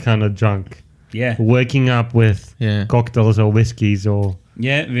 we were kind of drunk. Yeah, Waking up with yeah. cocktails or whiskeys or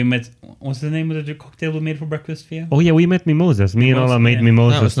yeah. We met. What's the name of the cocktail we made for breakfast, Fia? oh yeah, we met mimosas. Me and Mimosas, Ola made yeah.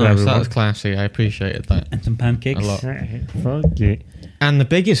 mimosas. That was for nice. That everyone. was classy. I appreciated that. And some pancakes. A lot. Fuck it. And the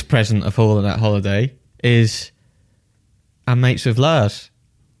biggest present of all of that holiday is I'm mates with Lars.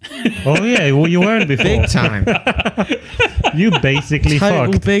 Oh yeah, well you weren't before. Big time. You basically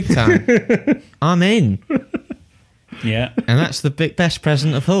Total fucked. big time. I'm in. Yeah. And that's the best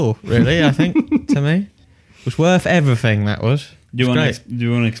present of all, really, I think, to me. It was worth everything, that was. Do you It's want great.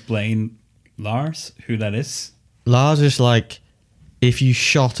 to explain Lars who that is? Lars is like if you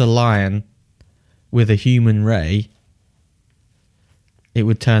shot a lion with a human ray, it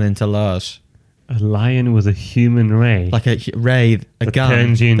would turn into Lars. A lion with a human ray. Like a ray, a That gun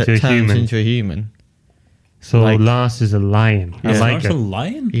turns you into that a turns human. into a human. so like- Lars is a lion. I Yeah. like Lars it. a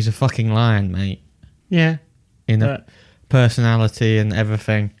lion? He's a fucking lion, mate. Yeah. In Uh, personality and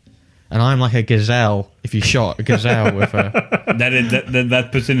everything. And I'm like a gazelle. If you shot a gazelle with a... That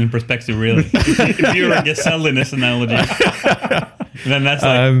puts it in perspective, really. If you're a gazelle in this analogy, then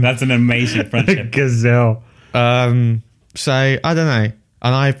that's an amazing friendship. Gazelle. So, I don't know.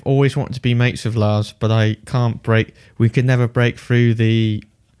 And I've always wanted to be mates with Lars, but I can't break... We could never break through the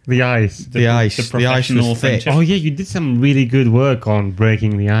ice. the ice. the The ice professional was thick. friendship. Oh yeah, you did some really good work on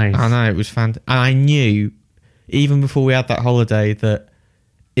breaking the ice. I know, it was fantastic. And I knew, even before we had that holiday, that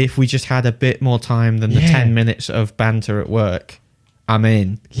if we just had a bit more time than the Yeah. 10 minutes of banter at work, I'm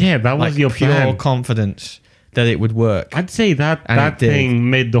in. Yeah, that was Like your pure plan. confidence that it would work. I'd say that And that it did. thing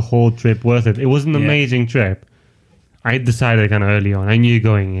made the whole trip worth it. It was an Yeah. amazing trip. I decided kind of early on. I knew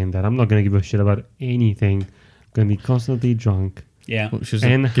going in that I'm not going to give a shit about anything. I'm going to be constantly drunk. Yeah. which was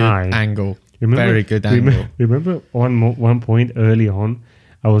And a good high. angle. Very good angle. Remember one point early on,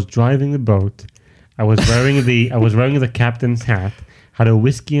 I was driving the boat. I was wearing the captain's hat, had a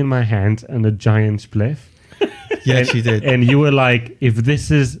whiskey in my hand and a giant spliff. Yes, you did. And you were like, if this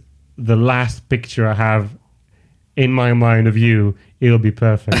is the last picture I have in my mind of you, it'll be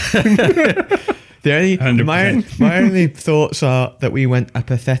perfect. The only 100%. my only thoughts are that we went a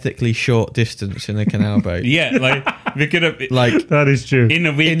pathetically short distance in a canal boat. Yeah, like we could have Like, That is true. in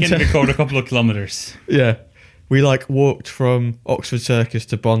a weekend Into- we covered a couple of kilometers. yeah, we like walked from Oxford Circus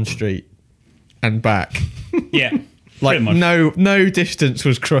to Bond Street and back. Yeah, Like pretty much. no distance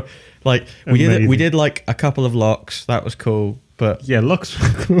was like we Amazing. did like a couple of locks. That was cool, but Yeah, looks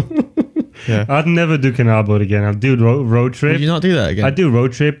cool. yeah. I'd never do canal boat again. I'll do road trip. Would you not do that again? I do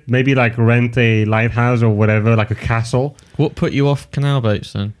road trip, maybe like rent a lighthouse or whatever, like a castle. What put you off canal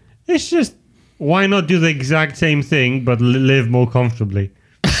boats then? It's just, why not do the exact same thing but live more comfortably?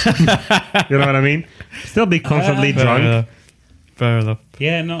 You know what I mean? Still be comfortably drunk. Fair enough.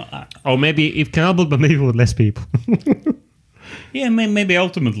 Yeah, no, Or maybe if canal boat, but maybe with less people. yeah, maybe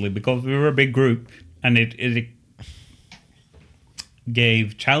ultimately because we were a big group and it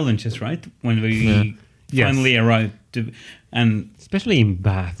gave challenges, right? When we Yeah. Yes. finally arrived to, and Especially in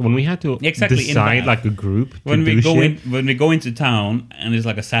Bath, when we had to Exactly, in decide Bath. like a group to when we do go shit. when we go into town and it's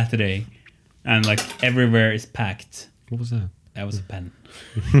like a Saturday and like everywhere is packed. What was that? That was a pen.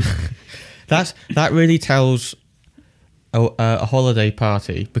 That really tells a holiday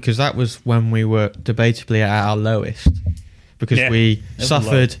party, because that was when we were debatably at our lowest, because Yeah, we was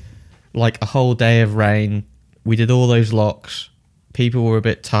suffered like a whole day of rain. We did all those locks. People were a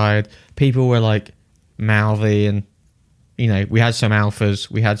bit tired. People were like mouthy, and you know, we had some alphas,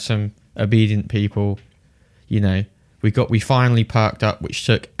 we had some obedient people. You know, we finally parked up, which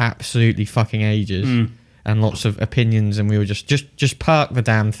took absolutely fucking ages. And lots of opinions, and we were just park the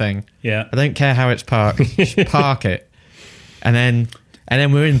damn thing. Yeah. I don't care how it's parked, just park it. And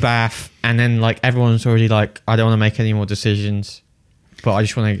then we're in Bath, and then like everyone's already like, I don't want to make any more decisions, but I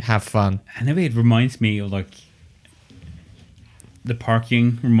just want to have fun. And maybe it reminds me of like the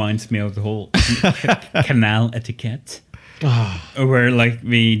parking reminds me of the whole canal etiquette, where like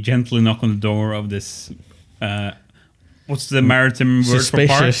we gently knock on the door of this. What's the maritime word for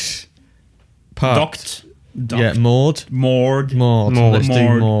park? Suspicious. Parked. Docked. Yeah, moored. Moored. Moored. Let's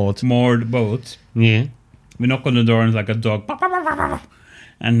do moored. Moored boat. Yeah. We knock on the door and it's like a dog.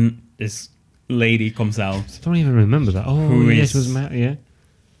 And this lady comes out. I don't even remember that. Oh, Who yes, is- it was Matt. Yeah.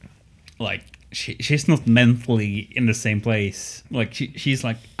 Like, she's not mentally in the same place. Like, she's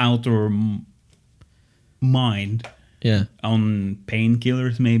like out of her mind Yeah. on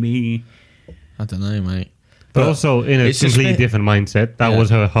painkillers, maybe. I don't know, mate. But also in a it's just completely bit- different mindset. That Yeah. was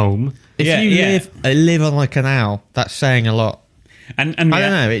her home. If Yeah, you yeah. live on a canal, that's saying a lot. And I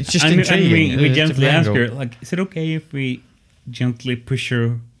don't know, it's just intriguing. we It's a gently different ask her, angle. like, is it okay if we gently push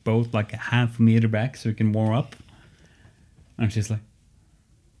her boat like a half meter back so we can warm up? And she's like,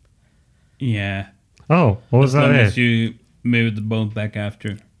 yeah. Oh, what was As long that? as you move the boat back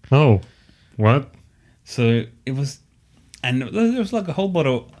after. Oh, what? So it was, and there was like a whole lot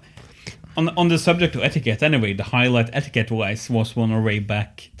of, on the subject of etiquette anyway, the highlight etiquette-wise was on our way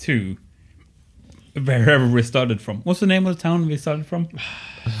back to wherever we started from. What's the name of the town we started from?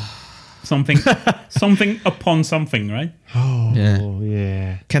 Something upon something, right? Oh, Yeah.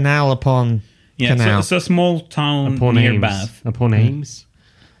 yeah. Canal upon Yeah, canal. so it's a small town Upon near Ames. Bath. Upon Ames?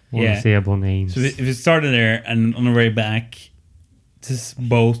 I want Yeah. to say upon Ames. So we started there, and on the way back, this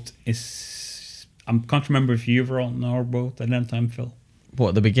boat is. I can't remember if you were on our boat at that time, Phil. What,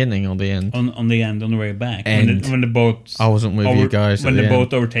 at the beginning or the end? On the end, on the way back, End. when the boat. I wasn't with you guys. When at the the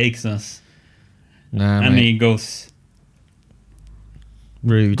boat overtakes us, Nah, and mate. he goes,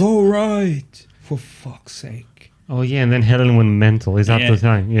 Rude. "Go right, for fuck's sake!" Oh, yeah, and then Helen went mental. Is that Yeah. the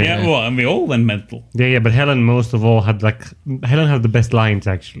time? Yeah. Yeah, well, and we all went mental. Yeah, but Helen most of all had like... Helen had the best lines,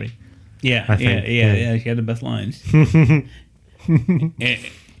 actually. Yeah, I think, yeah. She had the best lines.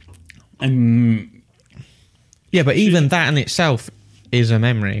 And Yeah, but even that in itself is a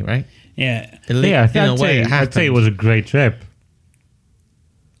memory, right? yeah, Yeah, in a way, I'd say it was a great trip.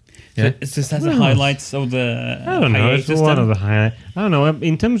 Yeah. So it's just as the Well, highlights of the. I don't know. It's hiatus one then? of the highlights. I don't know.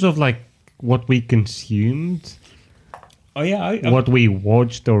 In terms of like what we consumed, Oh yeah, what we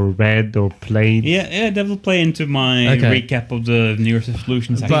watched or read or played. Yeah, that will play into my Okay. recap of the New Year's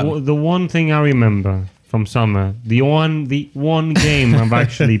resolutions. The, actually. the one thing I remember from summer, the one game I've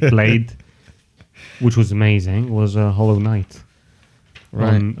actually played, which was amazing, was Hollow Knight.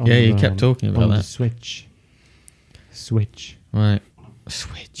 Right. Yeah, you kept talking about on the that. Switch. Right.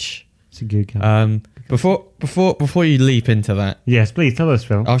 Switch. It's a good game. Um, Before you leap into that, Yes, please tell us,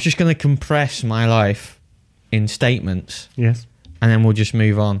 Phil. I was just going to compress my life in statements, Yes, and then we'll just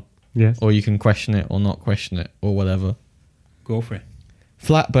move on. yes. Or you can question it or not question it or whatever. Go for it.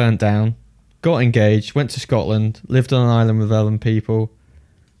 Flat burnt down, got engaged, went to Scotland, lived on an island with other people,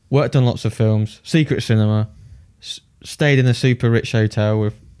 worked on lots of films, secret cinema, stayed in a super rich hotel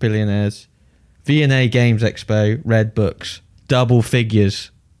with billionaires, V&A Games Expo, read books, double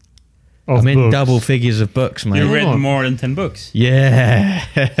figures. Of I'm in books. double figures of books, mate. You Hold read on. more than 10 books. Yeah.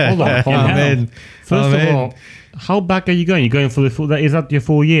 Hold on. I'm in. First I'm of in. all, how back are you going? You're going for the full. Is that your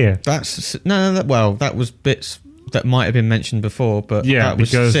full year? That's well, that was bits that might have been mentioned before, but Yeah, that was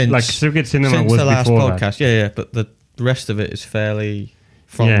because since, like Secret Cinema since was the last before podcast. Yeah, but the rest of it is fairly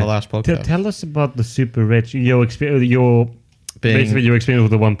from Yeah. the last podcast. Tell us about the super rich. Your experience. Your basically your experience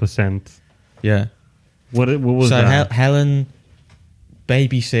with the 1%. Yeah. What was So that? Helen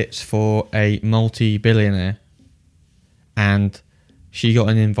babysits for a multi-billionaire, and she got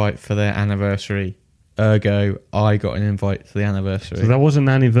an invite for their anniversary. Ergo, I got an invite to the anniversary So that was an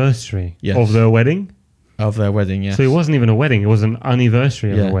anniversary Yes. of their wedding. of their wedding. Yes. So it wasn't even a wedding; it was an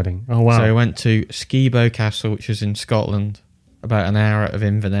anniversary of Yeah. the wedding. Oh wow! So I went to Skibo Castle, which is in Scotland, about an hour out of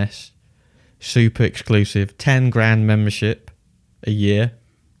Inverness. Super exclusive, 10 grand membership a year,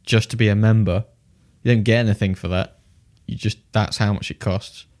 just to be a member. You don't get anything for that. That's how much it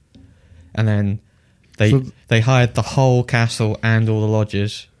costs. And then they hired the whole castle and all the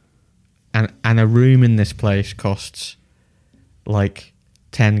lodges, and a room in this place costs like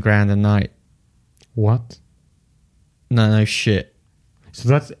 10 grand a night. What? No shit.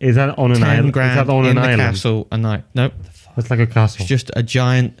 So is that on an 10 island? grand Is that on in an the island? castle a night. Nope. It's like a castle. It's just a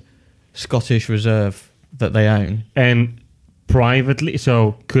giant Scottish reserve that they own. And privately,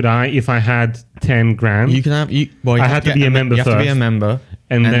 so could I, if I had 10 grand, You can have you I had to be a member You have to be a first. member,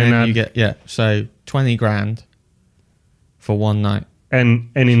 and then you I'd- get so 20 grand for one night and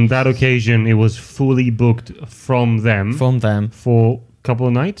in that occasion, it was fully booked from them from them for a couple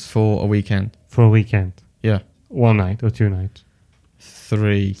of nights, for a weekend. for a weekend, Yeah, 1 night or 2 nights,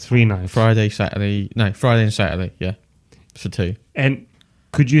 3 3 nights. Friday, Saturday. No, Friday and Saturday. Yeah, for 2. And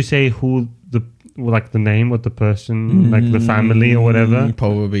could you say who the name of the person, like the family or whatever?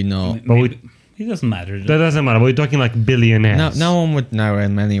 Probably not. But Maybe- it doesn't matter. That doesn't matter. We're talking like billionaires. No one would know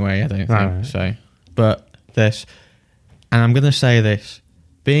him anyway. I don't think Right. so. But this, and I'm going to say this: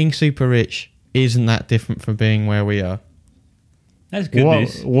 being super rich isn't that different from being where we are. That's good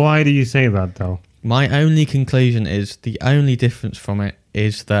news. Why do you say that though? My only conclusion is the only difference from it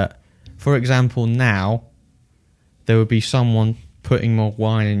is that, for example, now there would be someone putting more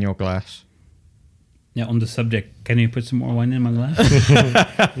wine in your glass. Yeah, on the subject, can you put some more wine in my glass?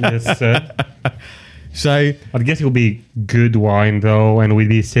 Yes, sir. So I guess it will be good wine though, and we'd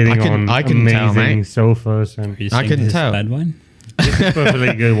be sitting on I couldn't tell, amazing mate. sofas, and Are you I saying couldn't this is tell. bad wine? this is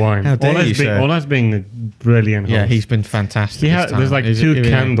perfectly good wine. How dare you, sir. All us being a brilliant yeah, host. he's been fantastic. this time. There's like He's- 2 yeah,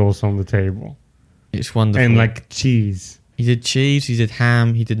 candles on the table, It's wonderful. and like cheese. he did cheese, he did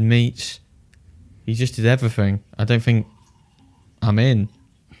ham, he did meats. He just did everything. I don't think I'm in.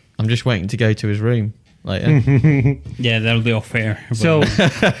 I'm just waiting to go to his room later. Yeah, that'll be off air. but- So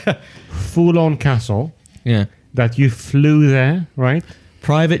full-on castle Yeah. that you flew there, right?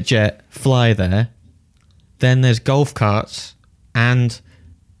 Private jet, fly there. Then there's golf carts, and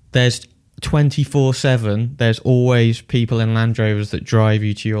there's 24/7. There's always people in Land Rovers that drive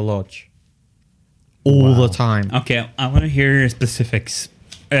you to your lodge. All Wow. the time. Okay, I want to hear specifics.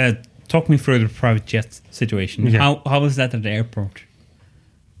 Talk me through the private jet situation. Yeah. How is that at the airport?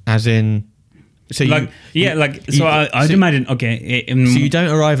 As in, so I'd so- imagine. Okay, So you don't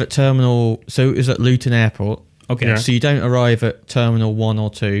arrive at terminal. So it was at Luton Airport. okay. Yeah. So you don't arrive at terminal 1 or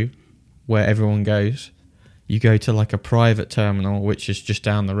 2, where everyone goes. You go to like a private terminal, which is just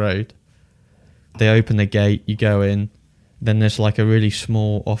down the road. They open the gate, you go in. Then there's like a really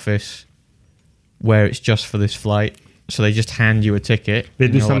small office where it's just for this flight. So they just hand you a ticket. They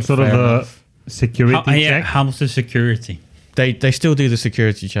and do you're some like, sort of "Fair a enough." security check. How's the security? They still do the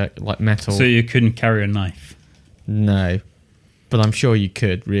security check, like metal. So you couldn't carry a knife. No, but I'm sure you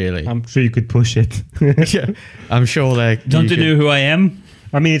could really. I'm sure you could push it. Yeah, I'm sure they. Don't you know who I am?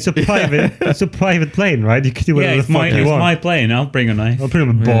 I mean, it's a private, it's a private plane, right? You can do whatever Yeah, the fuck you it's want. my plane. I'll bring a knife. I'll put him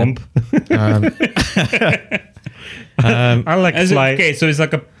a bomb. I like As it- fly. okay, so it's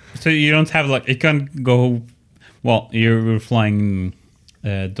like a. So you don't have like you can't go. Well, you're flying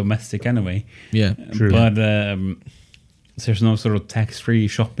domestic anyway. Yeah. True. But there's no sort of tax-free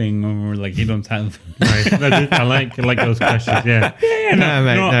shopping, or like you don't have. Nice. I like those questions. Yeah. No,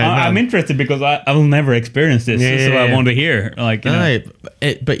 mate, no, I'm interested because I will never experience this, Yeah, so yeah, I yeah. want to hear. Like, you know.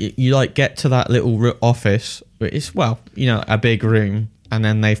 No, but you like get to that little office. It's a big room, and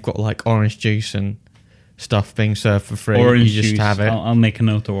then they've got like orange juice and stuff being served for free. Orange you just juice. have it. I'll make a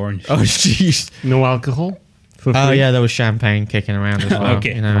note of orange. Orange juice. No alcohol. For Oh free? yeah, there was champagne kicking around as well.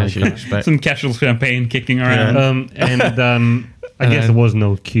 Okay. As you expect. Some casual champagne kicking around. I guess there was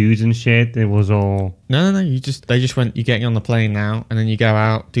no queues and shit. It was all. No. They just went. You're getting on the plane now, and then you go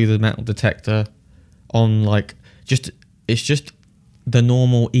out, do the metal detector, on like it's just the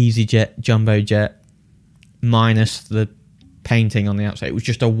normal EasyJet jumbo jet, minus the painting on the outside. It was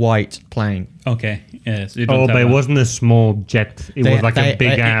just a white plane. Okay. Yes. You Oh, don't but have it a- wasn't a small jet. It was like a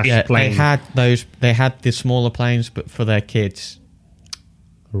big ass plane. They had the smaller planes, but for their kids,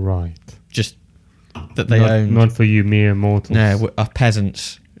 Right. just that they owned. Not for you mere mortals. No,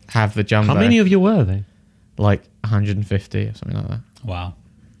 peasants have the jumbo. How many of you were there? Like 150 or something like that. Wow.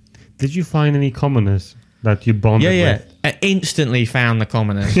 Did you find any commoners that you bonded Yeah. with? I instantly found the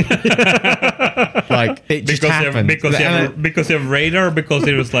commoners. Like it just happened. Because you have radar, because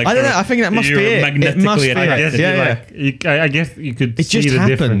it was like I don't know. I think that must be you're it. It magnetically must be attracted. it. Yeah. I guess you could It see just the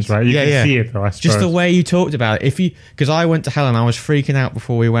happened. difference, right? You Yeah, could yeah. see it, though, I suppose. Just the way you talked about it. Because I went to Helen, I was freaking out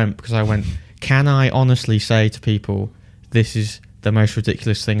before we went because I went, can I honestly say to people, this is the most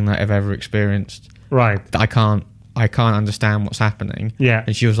ridiculous thing that I've ever experienced? Right. I can't understand what's happening. Yeah.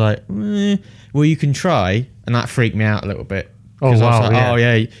 And she was like, well, you can try. And that freaked me out a little bit. Oh, 'Cause I was wow, like, yeah. oh,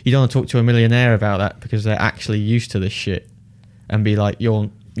 yeah, you don't want to talk to a millionaire about that because they're actually used to this shit. And be like,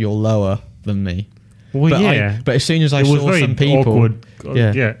 you're lower than me. Well, But yeah. but as soon as I It was saw very some people, awkward.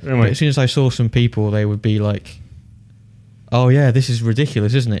 yeah. Anyway. But as soon as I saw some people, they would be like, "Oh yeah, this is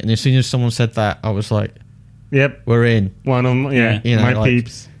ridiculous, isn't it?" And as soon as someone said that, I was like, Yep. "We're in." One of You know, my like,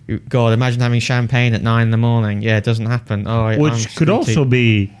 peeps. God, imagine having champagne at 9 a.m. Yeah, it doesn't happen. Oh, I'm Which could sweetie. also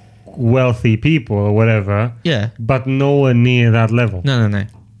be wealthy people or whatever, yeah. but nowhere near that level. No.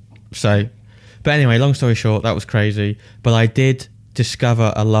 So, but anyway, long story short, that was crazy. But I did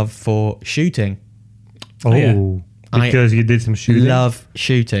discover a love for shooting. Oh, yeah. because you did some shooting. Love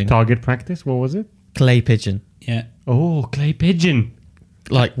shooting. Target practice. What was it? Clay pigeon, Yeah. Oh, clay pigeon.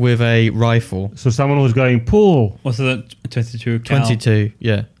 like with a rifle. So someone was going pool. Was it a 22 cal? 22,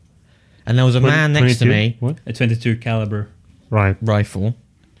 yeah. And there was a man next to 22? me, What? A 22 caliber. Right. rifle,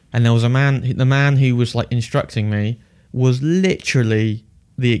 and there was a man. The man who was like instructing me was literally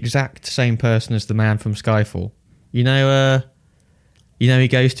the exact same person as the man from Skyfall. You know, he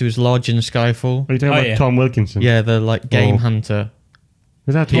goes to his lodge in Skyfall. Are you talking Oh, about yeah. Tom Wilkinson? Yeah, the like game Oh. hunter.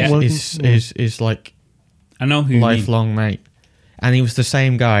 Is that Tom Yeah. Wilkinson? Is like I know who you mean. lifelong mate, and he was the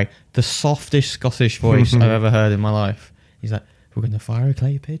same guy. The softest Scottish voice I've ever heard in my life. He's like, "We're going to fire a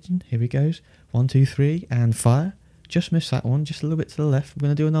clay pigeon. Here he goes. 1, 2, 3, and fire. Just missed that one. Just a little bit to the left. We're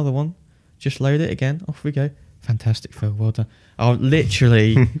going to do another one. Just load it again. Off we go. Fantastic, Phil. Well done." I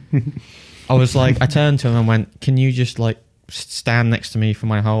literally, I was like, I turned to him and went, "Can you just like stand next to me for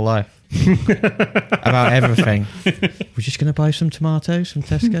my whole life about everything? We're just going to buy some tomatoes from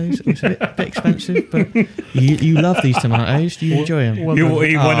Tesco's. It was a bit expensive, but you love these tomatoes. Do you enjoy them?" Well, You want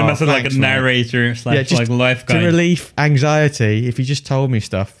him Oh, as like a thanks, mate. narrator slash just like life to guide. relieve anxiety. If you just told me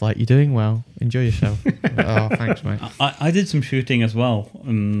stuff like, "You're doing well, enjoy yourself." Oh, thanks, mate. I did some shooting as well.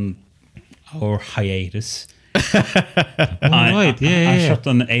 Or hiatus. right, yeah, I yeah. shot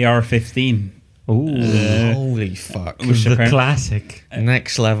an AR-15. Ooh. Holy fuck! Which the apparent- classic.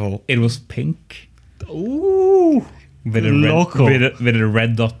 Next level. It was pink Ooh. with Loco. with a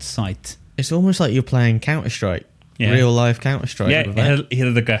red dot sight. It's almost like you're playing Counter Strike, Yeah. real life Counter Strike. Yeah, it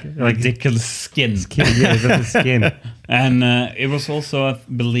had like a ridiculous skin. Yeah, that's the skin. And it was also, I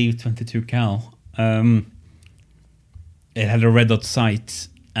believe, 22 cal. It had a red dot sight,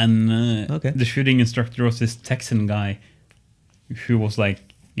 and Okay. the shooting instructor was this Texan guy who was like,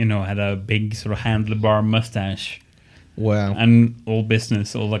 had a big sort of handlebar mustache Wow. and all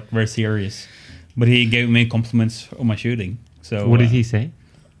business, all like very serious. But he gave me compliments on my shooting. So What did he say?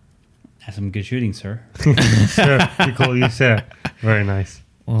 Had some good shooting, sir. Sir. We call you sir. Very nice.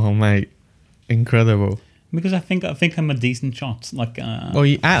 Oh, mate, incredible. Because I think I'm a decent shot. Like,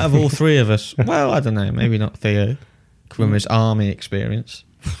 Well, out of all three of us, well, I don't know, maybe not Theo, from his army experience,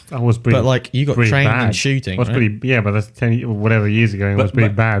 That was pretty. but like you got pretty trained in bad. shooting. Was right? pretty. Yeah, but that's 10 years ago. It was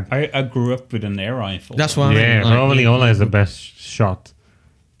pretty bad. I grew up with an air rifle. That's what I mean. Yeah, like, probably Ola is the best shot.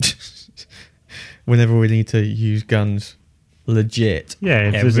 Whenever we need to use guns, legit. Yeah,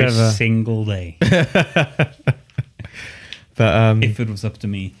 if there's every ever. single day. But If it was up to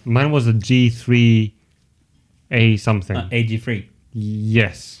me. Mine was a G3 A something. AG3.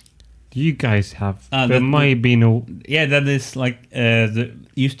 Yes. Do you guys have? Ah, there that- might be no. Yeah, that is like the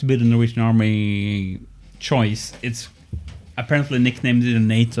used to be the Norwegian Army choice. It's apparently nicknamed in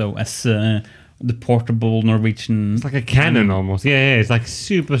NATO as the portable Norwegian. It's like a cannon almost. Yeah, it's like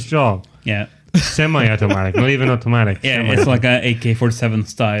super strong. Yeah, Semi-automatic, not even automatic. yeah, it's like a AK-47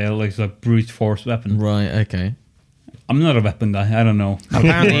 style, like brute force weapon. Right. Okay. I'm not a weapon guy. I don't know.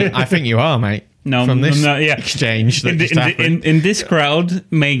 Apparently, I think you are, mate. No, From this no, yeah. exchange that In, just in, happened. in this crowd,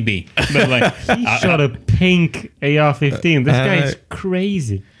 maybe, but like He shot a pink AR-15. This guy is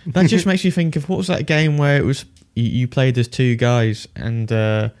crazy. That just makes you think of what was that game where it was you played as two guys and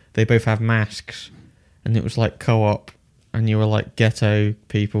they both have masks, and it was like co-op, and you were like ghetto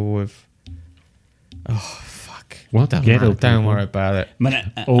people with. Oh fuck! What Don't ghetto worry, don't people? worry about it. but,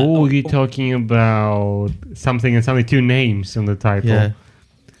 Oh, you're talking about something and something, two names on the title. Yeah,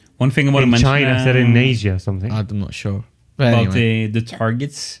 one thing I want to In mention China, said in Asia, something. I'm not sure. But about anyway. the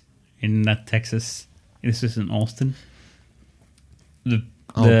targets in that Texas. This is in Austin.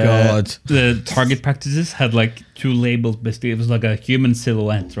 Oh, God. The target practices had like two labels. Basically, it was like a human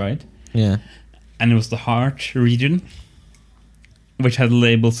silhouette, right? Yeah. And it was the heart region, which had a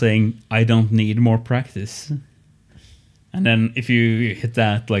label saying "I don't need more practice." And then if you hit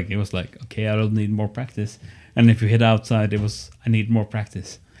that, like it was like, okay, I don't need more practice. And if you hit outside, it was, I need more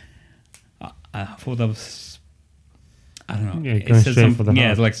practice. I thought that was, I don't know. Yeah, It going said straight for the yeah,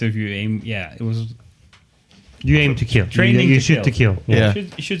 heart. like so if you aim, yeah, it was You aim to kill. Training you to shoot to kill. kill. Yeah. you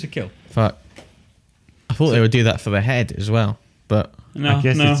shoot to kill. Fuck. I thought they would do that for the head as well, but No, I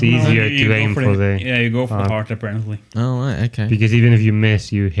guess no, it's no, easier you to go aim for the yeah, you go for the heart. heart apparently. oh right, okay. Because even if you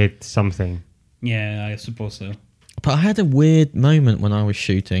miss, you hit something. Yeah, I suppose so. But I had a weird moment when I was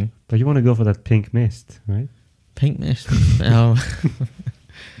shooting. But you want to go for that pink mist, right? Pink mist. Oh.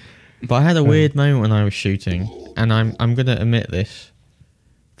 But I had a weird moment when I was shooting, and I'm gonna admit this,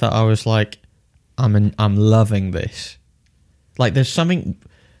 that I was like, I'm loving this. Like, there's something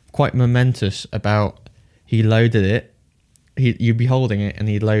quite momentous about he loaded it. You'd be holding it, and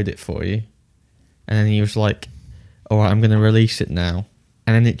he'd load it for you, and then he was like, "All right, I'm gonna release it now,"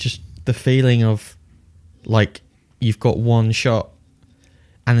 and then it just the feeling of like you've got one shot.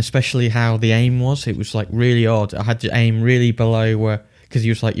 And especially how the aim was, it was like really odd. I had to aim really below where, because he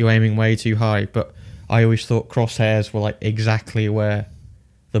was like, you're aiming way too high. But I always thought crosshairs were like exactly where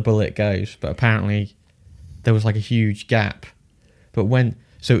the bullet goes. But apparently there was like a huge gap. But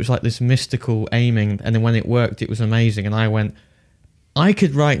so it was like this mystical aiming. And then when it worked, it was amazing. And I went, I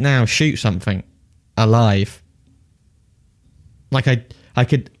could right now shoot something alive. Like I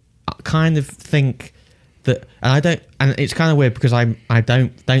could kind of think that, and I don't, and it's kind of weird because I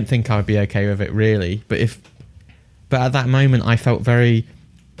don't think I would be okay with it really, but at that moment I felt very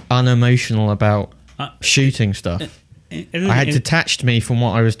unemotional about shooting stuff. I had detached me from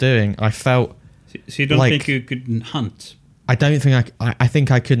what I was doing. I felt So you don't like- think you could hunt I don't think I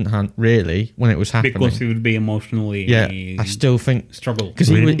think I couldn't hunt really when it was happening. because you would be emotionally Yeah, I still think struggle. because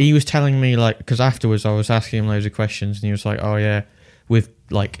Really? he was telling me like, because afterwards I was asking him loads of questions and he was like, oh yeah, with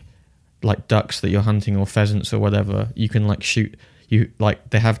like ducks that you're hunting or pheasants or whatever, you can like shoot you like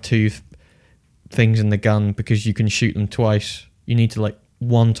they have two things in the gun because you can shoot them twice. You need to like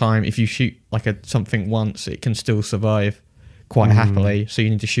one time, if you shoot like something once, it can still survive quite happily, so you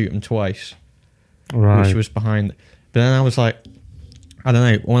need to shoot them twice. Right. Which was behind. But then I was like, I don't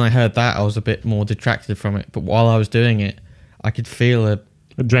know, when I heard that I was a bit more detracted from it, but while I was doing it I could feel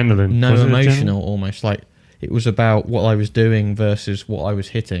Adrenaline. no Was it emotional almost, like it was about what I was doing versus what I was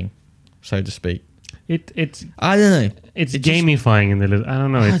hitting, so to speak. It's I don't know. it's It just- gamifying in the little. I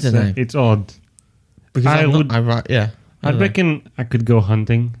don't know. I It's don't know. it's odd. Because I I'm not- would- I right, yeah. I I don't know. reckon I could go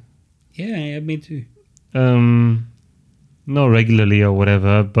hunting. Yeah, me too. Not regularly or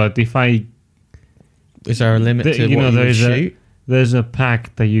whatever, but if I Is there a limit to you what know, you would there's shoot? there's a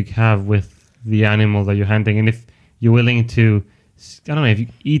pact that you have with the animal that you're hunting, and if you're willing to, I don't know, if you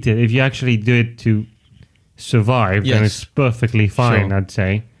eat it, if you actually do it to survive, then Yes. it's perfectly fine. Sure. I'd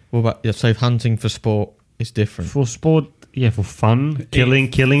say What about, yeah, so if hunting for sport is different. for sport, yeah, for fun,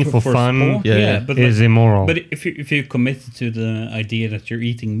 killing for fun sport, Yeah. but is immoral. but if you're committed to the idea that you're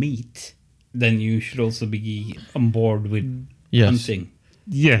eating meat, then you should also be on board with Yes. hunting.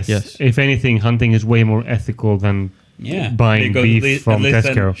 Yes. Yes. If anything, hunting is way more ethical than Yeah, buying because beef at least from then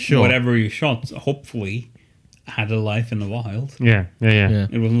Tesco. whatever you shot, hopefully, had a life in the wild. Yeah. Yeah.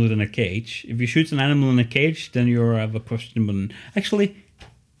 It wasn't in a cage. If you shoot an animal in a cage, then you have a questionable. Actually,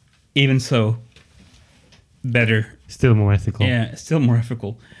 even so, better. Still more ethical. Yeah, still more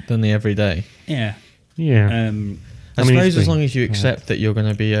ethical. Than the everyday. Yeah. Yeah. I I mean, suppose it's as the- long as you accept that you're going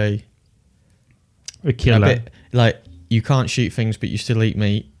to be A a killer. bit like you can't shoot things, but you still eat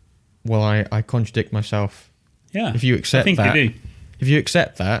meat. Well, I contradict myself. Yeah. If you accept I think that, you do. if you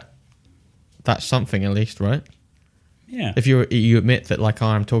accept that, that's something at least, right? Yeah. If you admit that, like,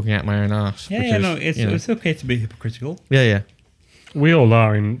 I'm talking out my own ass. Yeah, no, because, you know. it's okay to be hypocritical. Yeah. We all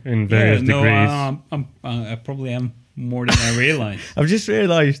are in various degrees. I probably am more than I realize. I've just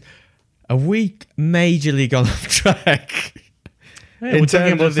realised a week majorly gone off track. Hey, we're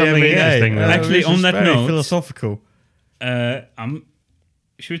talking about something interesting. Though. Actually, which on is that very note- philosophical.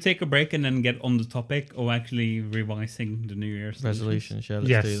 Should we take a break and then get on the topic of actually revising the New Year's Resolution, sure, let's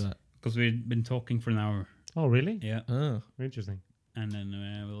Yes. do that. Because we've been talking for an hour. Oh, really? Yeah. Oh. Interesting. And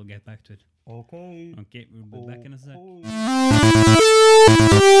then we'll get back to it. Okay. Okay, we'll be back in a sec.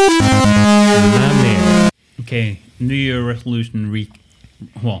 Okay, New Year resolution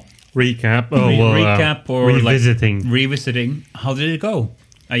Recap. Oh, well, recap or revisiting. like revisiting. How did it go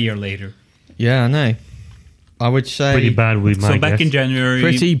a year later? Yeah, I know. I would say Pretty bad with my So back guess. in January.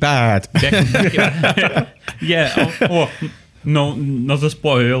 pretty bad. Yeah. No, not to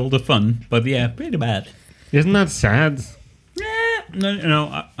spoil the fun, but yeah, pretty bad. Isn't that sad?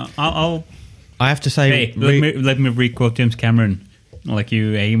 No. I'll. I have to say, Hey, let me requote James Cameron. Like,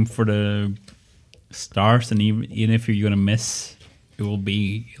 you aim for the stars, and even if you're gonna miss, it will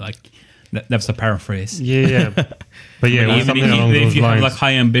be like that's a paraphrase. Yeah. But yeah, it was Even something along if those you have lines. like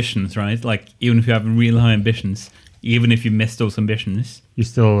high ambitions, right? Like, even if you have real high ambitions, even if you miss those ambitions, you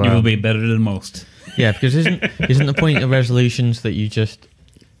still... you will be better than most. yeah, because isn't the point of resolutions that you just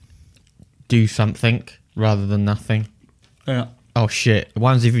do something rather than nothing? Yeah. Oh shit! What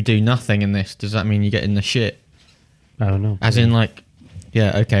happens if you do nothing in this? Does that mean you get in the shit? I don't know. As in, like,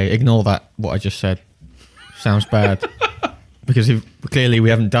 yeah, okay, ignore that. What I just said sounds bad because clearly we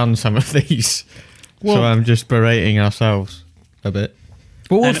haven't done some of these. So Well- I'm just berating ourselves a bit.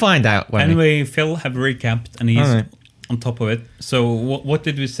 But we'll And- find out when. Anyway, Phil have recapped, and he's Alright. on top of it. So, what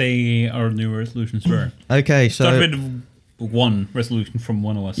did we say our new resolutions were? Okay, so Start with one resolution from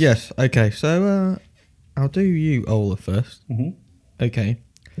one of us. yes, okay, so I'll do you, Ola, first. Mhm. Okay,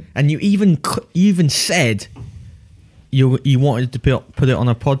 and you even said you wanted to put it on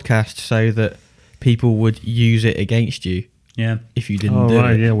a podcast so that people would use it against you Yeah. if you didn't Oh, do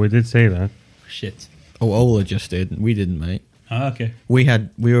right, it. yeah, we did say that. Shit. Oh, Ola just did. We didn't, mate. Ah, okay. We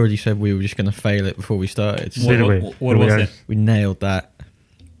already said we were just going to fail it before we started. Say it away. What Here we was are. it? We nailed that.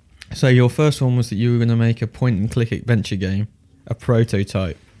 So your first one was that you were going to make a point-and-click adventure game, a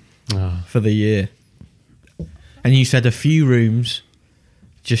prototype Ah. for the year. And you said a few rooms,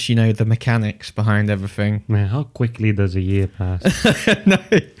 just, the mechanics behind everything. Man, how quickly does a year pass? No,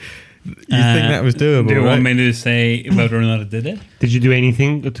 you think that was doable, Do you right? want me to say whether or not I did it? Did you do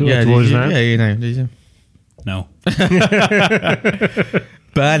anything yeah, towards did you, that? yeah, did you? No.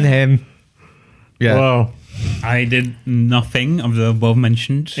 Burn him. Yeah. Well, I did nothing of the above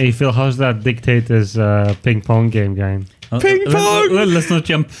mentioned. hey Phil, how's that Dictators ping pong game going? Ping pong! Let's not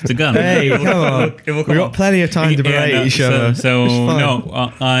jump the gun. Hey, come on. It will We come got on. plenty of time to berate no, each so, other. So It's fine.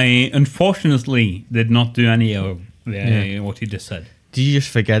 no, I unfortunately did not do any of what you just said. Did you just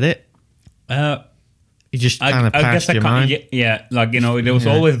forget it? You just kind of I passed guess I your can't. mind? Yeah, like, it was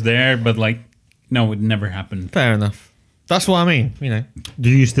Yeah. always there, but like, no, it never happened. Fair enough. That's what I mean, Do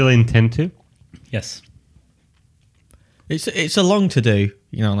you still intend to? Yes. It's a long to do,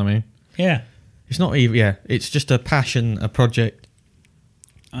 you know what I mean? Yeah. It's not even, it's just a passion, a project.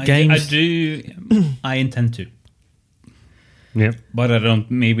 I Games- do. I intend to. Yep. But I don't.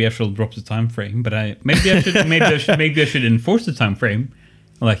 Maybe I should drop the time frame. But maybe I should enforce the time frame,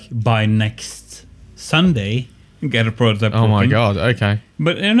 like by next Sunday, get a prototype. Oh my working. god, okay.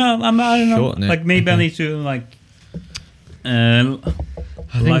 But I don't know. Shorten it. Like, maybe I need to light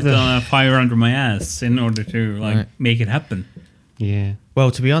the- a fire under my ass in order to Right. make it happen. Yeah.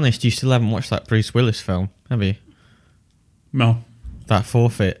 Well, to be honest, you still haven't watched that Bruce Willis film, have you? No. That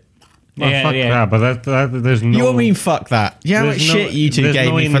Forfeit. Well, Yeah, fuck yeah. that, but that there's no... You what I mean, fuck that? You know how much There's no- shit you two there's gave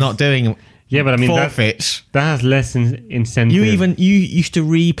no me for not doing Yeah, but I mean, that forfeits. has less incentive. You used to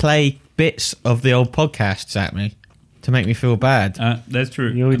replay bits of the old podcasts at me to make me feel bad. That's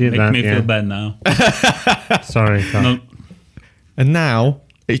true. You did Make that, me yeah. feel bad now. Sorry, Phil. No, And now,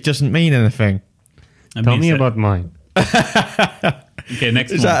 it doesn't mean anything. Tell me about mine. Okay,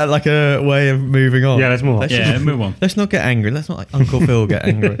 next Is one. that like a way of moving on? Yeah, let's move on. Yeah, move on. Let's not get angry. Let's not like Uncle Phil get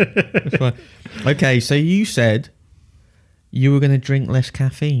angry. That's fine. Okay, so you said you were going to drink less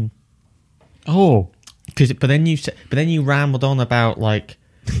caffeine. Oh, But then you rambled on about like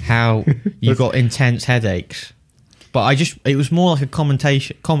how you got intense headaches. But it was more like a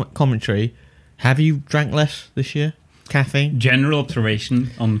commentary. Have you drank less this year? caffeine? General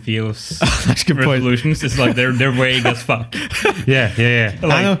observation on Theo's That's a good point. resolutions is like they're vague as fuck. Yeah.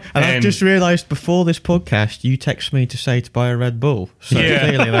 I know, and I've and- just realised before this podcast, you text me to say to buy a Red Bull. So Yeah.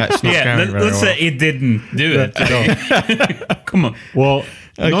 clearly that's not Yeah, going very let's well. say it didn't do it. Come on. Well,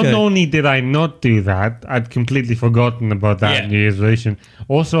 not Okay. only did I not do that, I'd completely forgotten about that Yeah. New Year's resolution.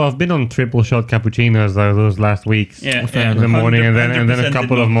 Also, I've been on triple shot cappuccinos those last weeks. Yeah, in the morning, and then a 100%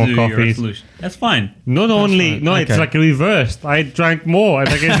 couple did of not more do your coffees. resolution. That's fine. Not only, fine. no, it's Okay. like reversed. I drank more.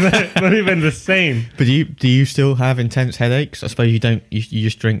 Like it's not even the same. But do you still have intense headaches? I suppose you don't. You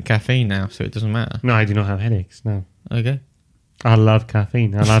just drink caffeine now, so it doesn't matter. No, I do not have headaches. No, Okay. I love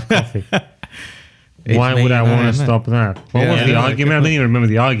caffeine. I love coffee. It's Why me would I and want Iron to Man. stop that? What Yeah, was the yeah, argument? I don't even remember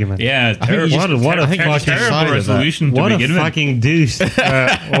the argument. Yeah, I think you just- what a I think you just terrible decided that. resolution to What a begin with. fucking deuce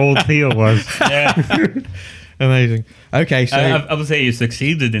old Theo was. Yeah. Amazing. Okay, so I would say you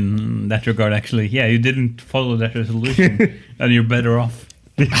succeeded in that regard, actually. Yeah, you didn't follow that resolution, and you're better off.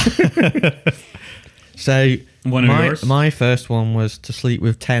 so One of yours? my first one was to sleep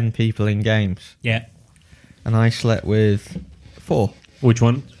with 10 people in games, Yeah. and I slept with 4, Which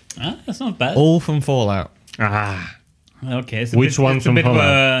one? Ah, that's not bad. all from Fallout. Ah, Okay. It's Which one's it's a from bit of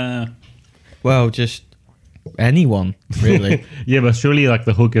Fallout? a... Well, just anyone really. yeah, but surely like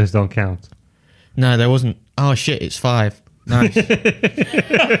the hookers don't count. No, there wasn't. Oh shit, it's 5. Nice.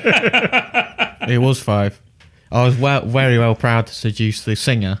 It was 5. I was very well proud to seduce the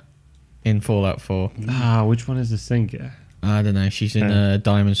singer in Fallout 4. Ah, which one is the singer? I don't know. She's in Yeah.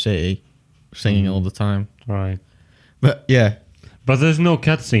 Diamond City, singing all the time. Right. But yeah, But there's no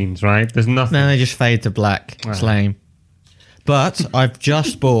cutscenes, right? There's nothing. then they just fade to black. It's Ah. lame. But I've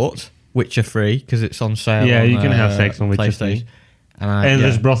just bought Witcher 3 because it's on sale. Yeah, on, you can have sex on Witcher PlayStation. 3. And And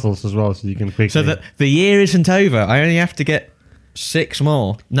there's brothels as well, so you can quickly. so that the year isn't over. I only have to get 6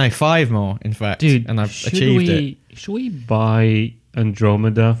 more. No, 5 more, in fact. Dude, and I've should achieved it. Should we buy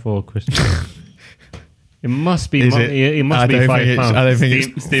Andromeda for Christmas? It must be. Is It must be £5. I don't think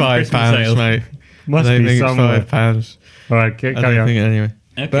Steam- it's Steam £5, Christmas sale. mate. Must I don't be think somewhere. it's £5. All right, I carry don't on. think anyway.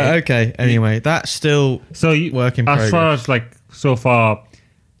 Okay. But okay, anyway, that's still So you, work in as far progress. as like so far,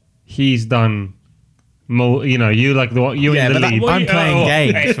 he's done. You know, you like the you're Yeah, in the but that- lead. what- I'm playing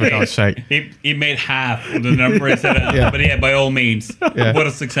games, for hey, God's sake. He made half of the number he said, Yeah. but yeah, by all means, Yeah. what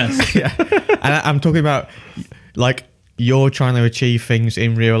a success. Yeah. And I'm talking about like you're trying to achieve things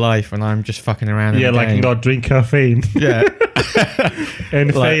in real life, and I'm just fucking around. Yeah, in the like game. not drink caffeine Yeah,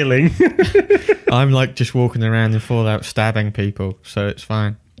 and Like- failing. I'm like just walking around in Fallout stabbing people, so it's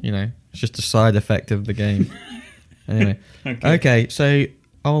fine. You know, it's just a side effect of the game. Anyway, okay. So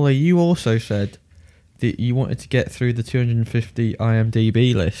Ola, you also said that you wanted to get through the 250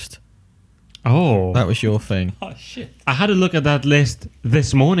 IMDb list. Oh, That was your thing. Oh shit! I had a look at that list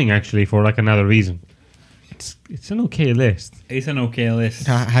this morning actually for like another reason. It's an okay list. It's an okay list.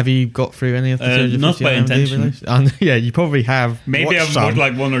 Have you got through any of the 250 not by IMDb intention. list? Yeah, you probably have. Maybe watched I've some. bought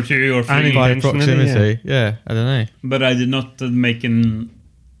like 1 or 2 or And 3, by intentionally, proximity. Yeah, I don't know. but I did not make an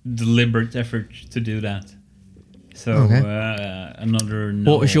deliberate effort to do that. So Okay. another.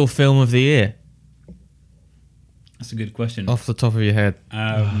 No. What was your film of the year, That's a good question. off the top of your head?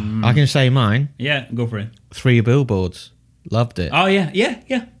 Um, I can say mine. yeah, go for it. 3 Billboards. Loved it. Oh yeah.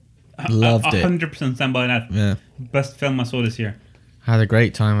 Loved it. 100% stand by that. Yeah, Best film I saw this year. had a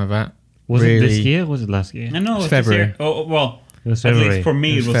great time with that. Was it this Really- year? Or was it last year? I know It's it was February. this year. Oh well, It was at February. least for me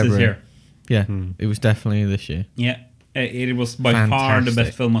It it was was this February. year. Yeah, Hmm. it was definitely this year. Yeah, it was by far the Fantastic.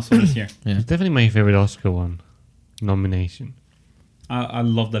 best film I saw this year. Yeah. It's definitely my favorite Oscar one nomination. I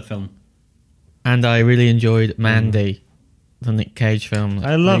love that film. And I really enjoyed Mandy, the Nick Cage film. that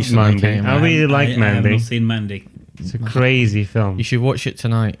I love recently Mandy. came I out. really like I have Mandy. not seen Mandy. It's a crazy film. You should watch it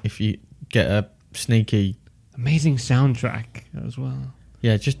tonight if you get a sneaky. Amazing soundtrack as well.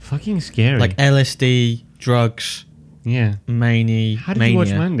 Yeah, just Fucking scary. like LSD, drugs, yeah. mania. How did you watch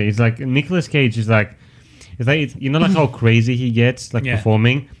Mandy? It's like Nicolas Cage is like, you know, like how crazy he gets, like Yeah.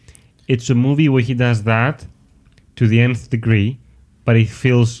 performing. It's a movie where he does that to the nth degree, but it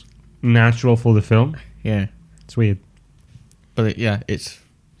feels natural for the film. Yeah, It's weird. but it's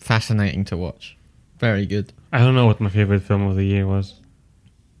fascinating to watch. Very good. I don't know what my favorite film of the year was.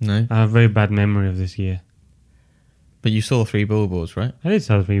 No, I have a very bad memory of this year. but you saw 3 Billboards, right? I did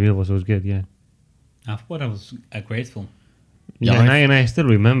saw 3 Billboards. It was good, yeah. I thought that was a great film. Yeah, Yeah, and I still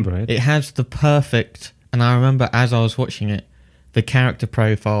remember it. It has the perfect, and I remember as I was watching it, the character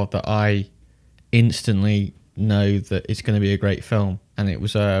profile that I instantly know that it's going to be a great film. And it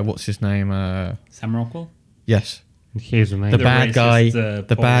was what's his name? Sam Rockwell. Yes, He's amazing. The bad guy, racist,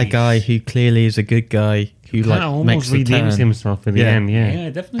 the bad police. guy who clearly is a good guy who Kind like of makes almost the redeems turn. himself in the Yeah. end. Yeah. Yeah,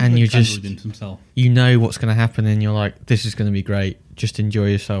 definitely. And you kind of just- redeems himself. You know what's going to happen, and you're like, "This is going to be great. Just enjoy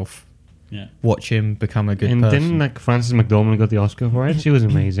yourself. Yeah, Watch him become a good And person." then like Frances McDormand got the Oscar for it. She was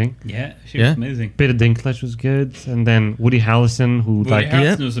amazing. yeah, she Yeah. was amazing. Peter Dinklage was good, and then Woody Harrelson, who Woody like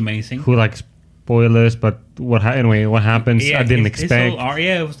Harrelson was amazing. who like spoilers, but what anyway what happens I didn't his expect. whole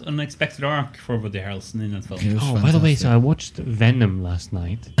it was an unexpected arc for Woody Harrelson in that film. It was Oh, by the way, so fantastic. I watched Venom last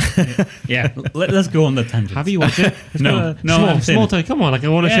night. Yeah, let's go on that tangent. Have you watched it? It's No, got a no, I small, haven't seen small it. time. Come on, like I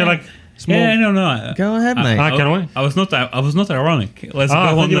want to Yeah. share like small. Yeah, no. Go ahead, mate. can we? I was not ironic. Let's Ah, I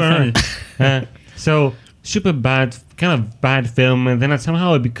go thought on you the were. tangent. So super bad, kind of bad film, and then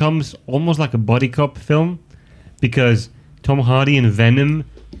somehow it becomes almost like a buddy cop film because Tom Hardy and Venom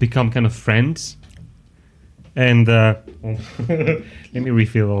become kind of friends. And let me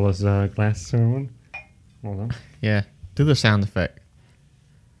refill all those glasses, everyone. Hold on. Yeah, do the sound effect.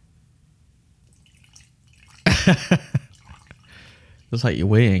 Looks like you're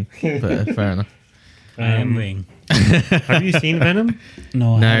weeing, but fair enough. I am wing. Have you seen Venom?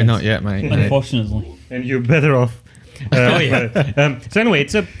 No, I No, haven't. not yet, mate. No. Unfortunately. And you're better off. Oh, yeah. So anyway,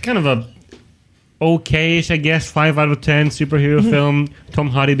 it's a kind of a okay-ish, I guess, 5 out of 10 superhero film. Tom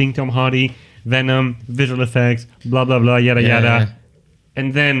Hardy being Tom Hardy, Venom, visual effects, blah blah blah, yada Yeah, yada, yeah.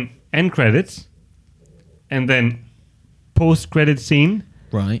 and then end credits, and then post-credit scene.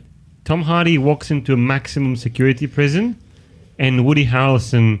 Right. Tom Hardy walks into a maximum security prison, and Woody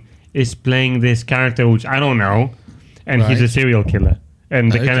Harrelson is playing this character, which I don't know, and he's a Right. serial killer.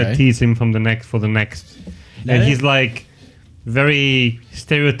 And they kind Okay. of tease him from the next. And Yeah. he's like very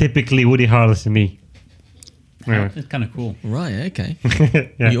stereotypically Woody Harrelson-y. Anyway. It's kind of cool. Right, okay.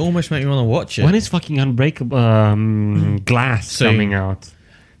 Yeah. You almost make me want to watch it. When is fucking Unbreakable Glass Soon. coming out?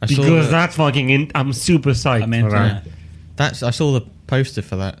 I saw Because the- that's fucking... I'm super psyched I'm into for that. that. I saw the poster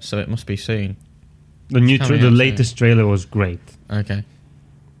for that, so it must be soon. The coming out latest trailer was great. Okay.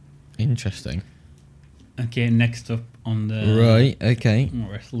 Interesting. Okay, next up on the Right, okay.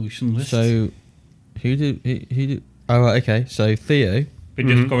 resolution list. So, who do? Oh, right, okay. So Theo. we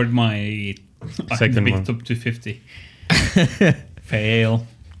just Mhm. covered my Second IMDb one. top 250. Fail.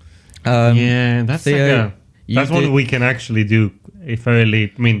 Yeah, that's Theo, like you that's what did- we can actually do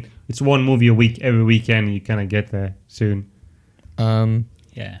fairly. I mean, it's one movie a week every weekend. You kind of get there soon.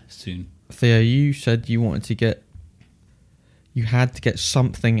 Yeah, soon. Theo, you said you wanted to get. You had to get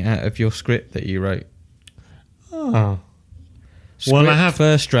something out of your script that you wrote. Oh, Script, Well, I have-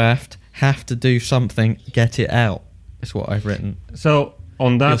 first draft. Have to do something. Get it out. Is what I've written. so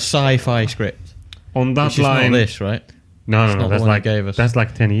on Your that sci-fi script. on that Which is line, not this, right? no, it's no, not no, the that's one you like gave us. that's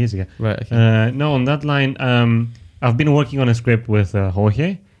like 10 years ago. Right. Okay. No, on that line, I've been working on a script with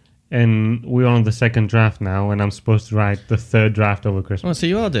Jorge, and we're on the second draft now, and I'm supposed to write the third draft over Oh, Christmas. so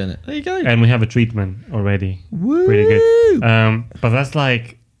you are doing it. There you go. And we have a treatment already. Woo! Pretty good. But that's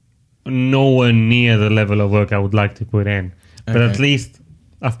like nowhere near the level of work I would like to put in. But Okay. at least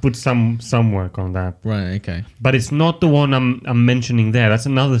I've put some work on that. Right. Okay. But it's not the one I'm mentioning there. That's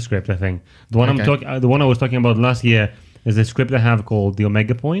another script, I think. The one Okay. the one I was talking about last year is a script I have called The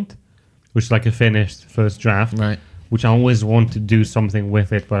Omega Point, which is like a finished first draft, Right. which I always want to do something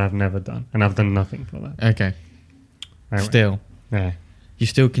with it, but I've never done, and I've done nothing for that. Okay. Anyway, Still, yeah, you're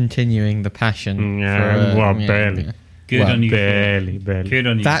still continuing the passion. Yeah, for, well, barely. Good Well, on you. barely. Good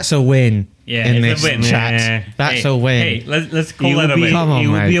on you. That's a win. Yeah, in it's this a win. chat. Yeah. That's Hey, a win. Hey, let's call It that would a be, win. Come on, it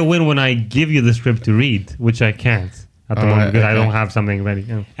would be mate. a win when I give you the script to read, which I can't at the All moment right, because I okay. don't have something ready.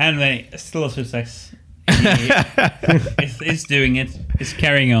 Yeah. Anyway, still a success. it's doing it. It's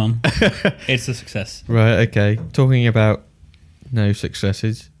carrying on. It's a success. Right. Okay. Talking about no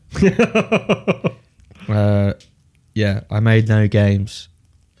successes. Yeah, I made no games.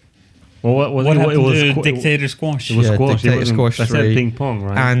 Well, what What happened to qu- Dictator Squash? It was Yeah, squash. Dictator It wasn't- Squash I said 3. ping pong,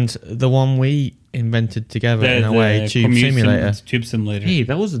 right? And the one we invented together in a way, Tube commute Simulator. Tube Simulator. Hey,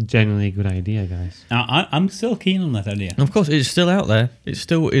 that was a genuinely good idea, guys. Now, I'm still keen on that idea. Of course, it's still out there. It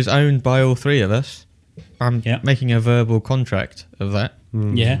still is owned by all three of us. I'm Yeah. making a verbal contract of that.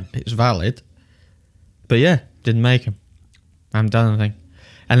 Yeah. It's valid. But yeah, didn't make them. I haven't done anything.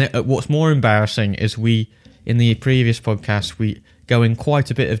 And what's more embarrassing is in the previous podcast, we go in quite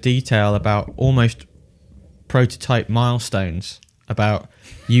a bit of detail about almost prototype milestones. About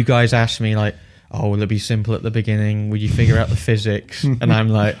you guys asked me like, oh, will it be simple at the beginning? Would you figure out the physics? And I'm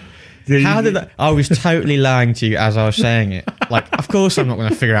like, how did that? I was totally lying to you as I was saying it. Like, of course I'm not going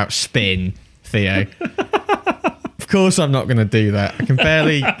to figure out spin, Theo. Of course I'm not going to do that. I can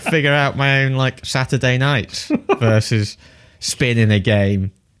barely figure out my own like Saturday nights versus spin in a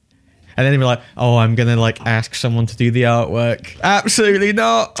game. And then he'd be like, "Oh, I'm gonna like ask someone to do the artwork." Absolutely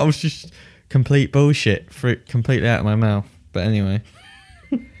not. I was just complete bullshit for it completely out of my mouth. But anyway,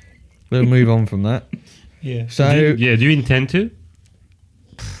 we'll move on from that. Yeah. So do you intend to?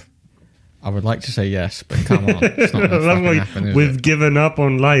 I would like to say yes, but come on, it's not gonna fucking happen, is We've it? given up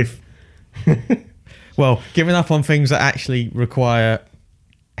on life. Well, giving up on things that actually require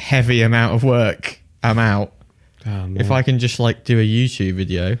heavy amount of work, I'm out. Oh, If I can just like do a YouTube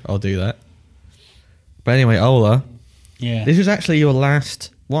video, I'll do that. But anyway, Ola, Yeah. this was actually your last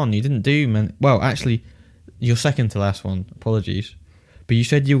one. You didn't do many. Well, actually, your second to last one. Apologies. But you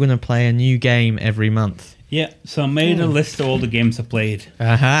said you were going to play a new game every month. Yeah. So I made a list of all the games I played.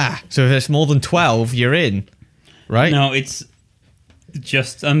 Aha! So if it's more than 12, you're in. Right? No, it's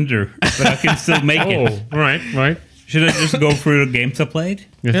just under, but I can still make it. Oh, right. Should I just go through the games I played?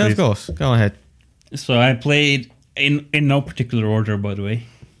 Yes, Yeah, please. of course. Go ahead. So I played in no particular order, by the way.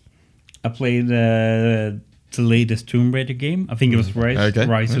 I played the latest Tomb Raider game. I think it was Rise Okay.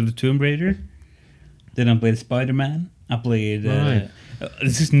 of the Tomb Raider. Then I played Spider-Man. I played. Right.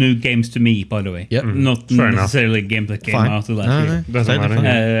 This is new games to me, by the way. Yep. Not Fair enough. necessarily games that came Fine. out of last No, year. no. Doesn't Totally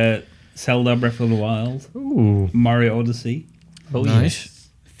matter. fine. Zelda Breath of the Wild, Ooh. Mario Odyssey, Oh, Nice.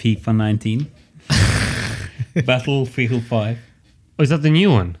 FIFA 19, Battlefield 5. Oh, is that the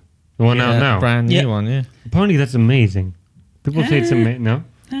new one? The one out now? Brand new Yeah. one, yeah. Apparently that's amazing. People say it's amazing. No?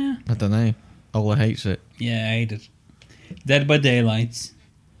 I don't know. Ola hates it. Yeah, I hate it. Dead by Daylight,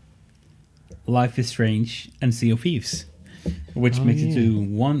 Life is Strange, and Sea of Thieves, which Oh, makes it yeah. to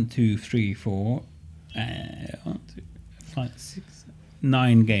 1, 2, 3, 4, 1, 2, 5, 6,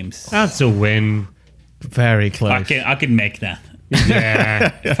 9 games. That's a win. Very close. I can make that. Yeah.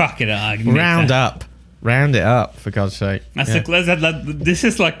 Fuck it, I can make Round that. up. Round it up, for God's sake. That's Yeah. the close. This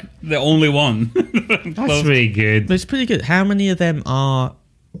is like the only one. That's really good. But it's pretty good. How many of them are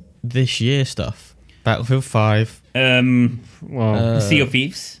this year stuff? Battlefield 5, Well, Sea of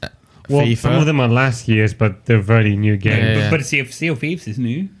Thieves. FIFA. some of them are last year's, but they're very new games. Yeah. But Sea of Thieves is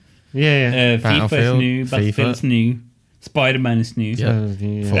new. Yeah. FIFA is Battlefield, new. Battlefield FIFA. is new. Spider-Man is new.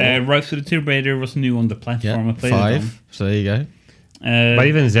 Yeah. Rise of the Tomb Raider was new on the platform I Yeah, played it 5. So there you go. on. But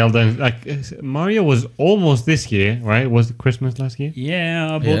even Zelda, like Mario was almost this year, right? Was it Christmas last year? Yeah,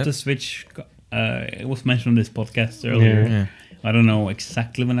 I bought Yeah. the Switch. It was mentioned on this podcast earlier. Yeah. I don't know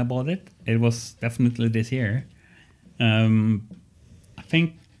exactly when I bought it. It was definitely this year. I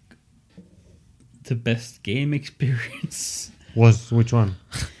think the best game experience. Was which one?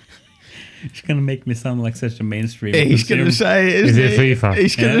 It's gonna make me sound like such a mainstream. He's going to say it, Is isn't it he? FIFA?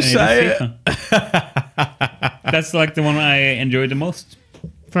 He's going to say it. That's like the one I enjoyed the most.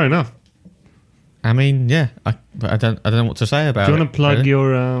 Fair enough. I mean, yeah. But I don't know what to say about Do it. you want to plug really.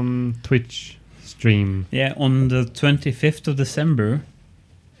 your Twitch stream? Yeah, on the 25th of December,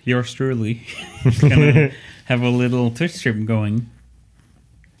 yours truly is gonna have a little Twitch stream going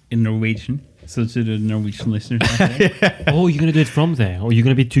in Norwegian. So to the Norwegian listeners out there. Oh, you're gonna do it from there, or you're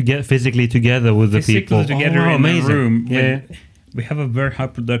gonna be physically together with the Physically people together Oh, wow, in amazing. a room. Yeah. We have a very high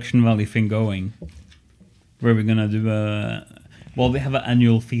production value thing going, where we're gonna do we have an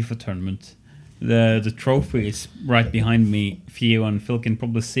annual FIFA tournament. The trophy is right behind me. Theo and Phil can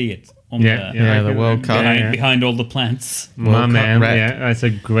probably see it on Yeah, the World Cup. behind all the plants. My World Cup man, rep. yeah, that's a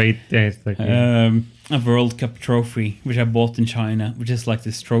great. Yeah, it's like, A World Cup trophy, which I bought in China, which is like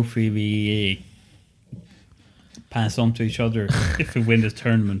this trophy we pass on to each other if we win the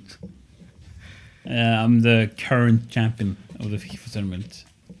tournament. I'm the current champion of the FIFA tournament.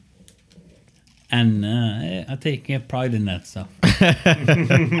 And I take pride in that stuff.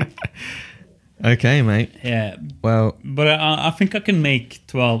 Okay, mate. Yeah, Well, but I think I can make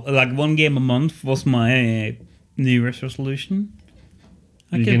 12. Like one game a month was my New Year's resolution.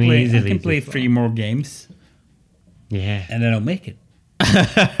 I You can can play. I easily can play do 3 more games, yeah. and then I'll make it.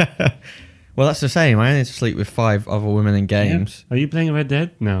 well, that's the same. I only sleep with 5 other women in games. Are you playing Red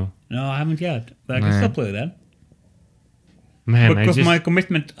Dead? No, No, I haven't yet, but I can Nah. still play that. man. Because I just my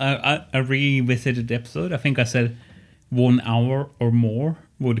commitment, I revisited the episode. I think I said 1 hour or more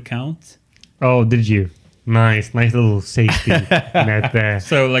would count. oh, did you? Nice little safety net there.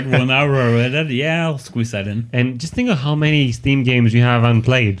 So like 1 hour already. Yeah, I'll squeeze that in. And just think of how many Steam games you have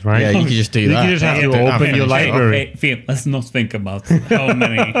unplayed, right? Yeah, you can just do You that. can just have Yeah, to don't have open to your finish it off. library. Hey, Theo, let's not think about how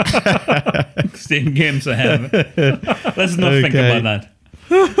many Steam games I have. Let's not think Okay. about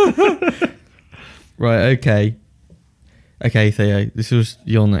that. Right, okay. Okay, Theo, this was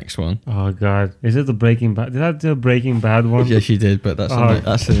your next one. Oh God, is it the Breaking Bad? Did I do a Breaking Bad one? Yes, you did, but that's, Oh.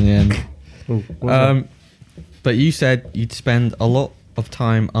 that's in the end. Oh, what's that? But you said you'd spend a lot of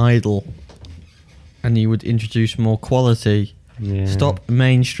time idle and you would introduce more quality Yeah. Stop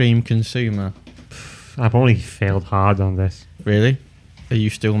mainstream consumer. I probably failed hard on this. Really? Are you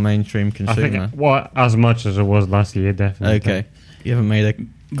still mainstream I consumer? think, well, as much as it was last year, definitely. Okay. You haven't made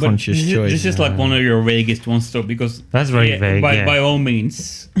a conscious this choice. This is like one of your vaguest ones, though, because That's very vague, By, yeah. by all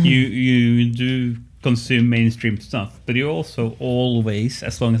means, you do consume mainstream stuff, but you also always,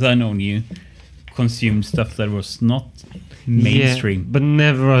 as long as I know you, consume stuff that was not mainstream. Yeah, but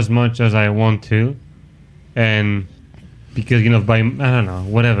never as much as I want to. And because, by, I don't know,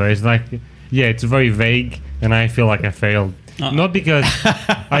 whatever. It's like, yeah, it's very vague, and I feel like I failed. Not because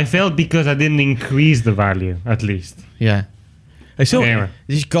I failed because I didn't increase the value, at least. Yeah. So, Anyway.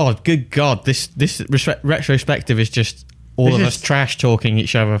 good God, this retrospective is just all It's of just- us trash talking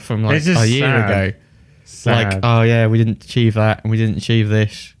each other from like It's just a year sad. ago. Sad. Like, oh yeah, we didn't achieve that and we didn't achieve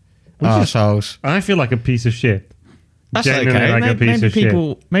this. Which is- Ourselves. I feel like a piece of shit. That's Genuinely okay. like a maybe, piece of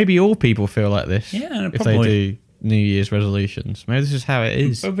shit. maybe all people feel like this. Yeah, if probably. they do New Year's resolutions. Maybe this is how it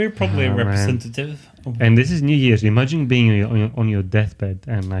is. But we're probably Oh, man. representative. Of And this is New Year's. Imagine being on your deathbed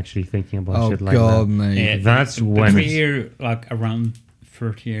and actually thinking about shit like that. mate. That's but when it's- we're like around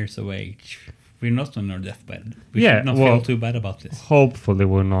 30 years of age. We're not on our deathbed. We Yeah, should not well- feel too bad about this. Hopefully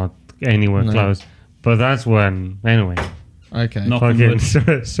we're not anywhere No. close. But that's when, anyway. Okay. Not Fuck it.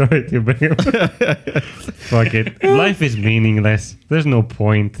 good. Sorry to bring up. Fuck it. Life is meaningless. There's no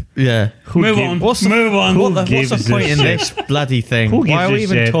point. Yeah. Move gives- on. What's the- Move on. What's gives the point a in shit? this bloody thing? Who gives Why are we a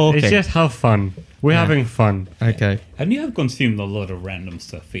even shit? talking? It's just have fun. We're Yeah. having fun. Okay. And you have consumed a lot of random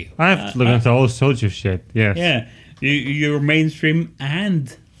stuff here. I've looked into all sorts of shit. Yes. Yeah, you're mainstream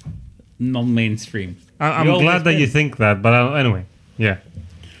and non-mainstream. I'm You always glad that you been. think that. But anyway. Yeah.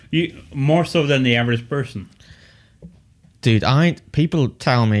 You more so than the average person. Dude, people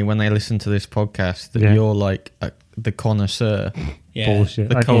tell me when they listen to this podcast that Yeah. you're like the connoisseur, Yeah. Bullshit.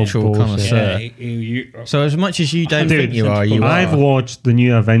 the I call cultural bullshit. connoisseur. Yeah, you- So as much as you don't Dude, think you are, you I've are. watched the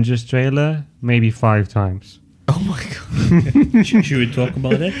new Avengers trailer maybe 5 times. Oh my god. should we talk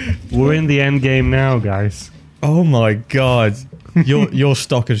about it? We're in the end game now, guys. Oh my god. Your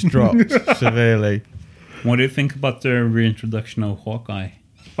stock has dropped severely. What do you think about the reintroduction of Hawkeye?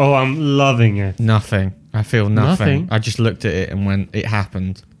 Oh, I'm loving it. Nothing. I feel nothing. Nothing? I just looked at it and went, it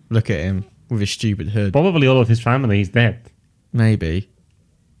happened. Look at him with his stupid hood. Probably all of his family is dead. Maybe.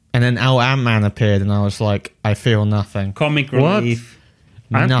 And then Ant-Man appeared and I was like, I feel nothing. Comic What? relief.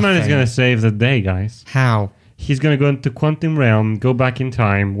 Ant-Man is Nothing. going to save the day, guys. How? He's going to go into Quantum Realm, go back in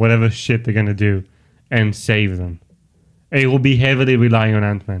time, whatever shit they're going to do, and save them. It will be heavily relying on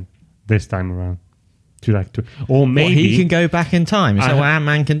Ant-Man this time around. Or maybe... What, he can go back in time? Is I that heard- what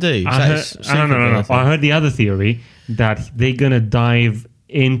Ant-Man can do? Is I that heard, his I don't know. superability? I heard the other theory that they're going to dive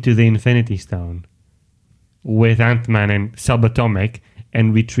into the Infinity Stone with Ant-Man and Subatomic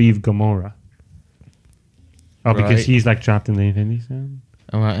and retrieve Gamora. Oh, because Right. she's like trapped in the Infinity Stone?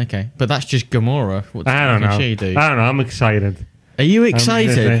 Oh, right, okay. But that's just Gamora. What I don't can know. she do? I don't know. I'm excited. Are you I'm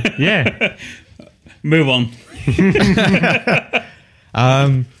excited? just- yeah. Move on.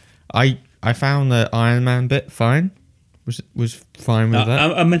 I found the Iron Man bit fine. Was fine with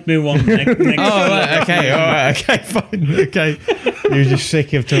that. I meant move on. Next, Oh, right, okay, all right, okay, fine, okay. You were just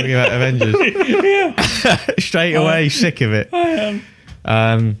sick of talking about Avengers. Straight away, sick of it. I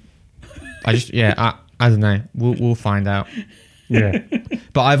am. I don't know. We'll find out. Yeah.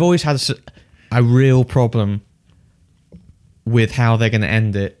 But I've always had a real problem with how they're going to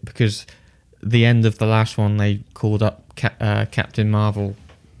end it because the end of the last one they called up Captain Marvel,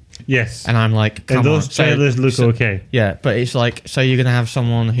 Yes. and I'm like, come And those on. So- trailers look so- okay. Yeah, but it's like, so you're going to have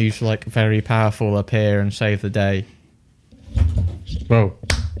someone who's like very powerful appear and save the day. Whoa.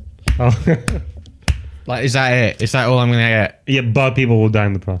 Oh. Like, is that it? Is that all I'm going to get? Yeah, but people will die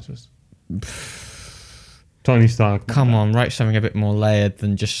in the process. Tony Stark. Come on, write something a bit more layered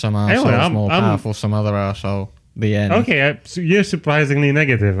than just some arsehole's Anyway, I'm- more I'm- powerful, some other arsehole. The end. Okay, so you're surprisingly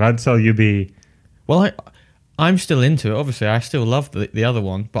negative. I'd tell you be... Well, I'm still into it. Obviously, I still love the other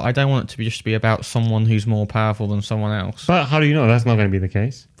one, but I don't want it to just be about someone who's more powerful than someone else. But how do you know that's not going to be the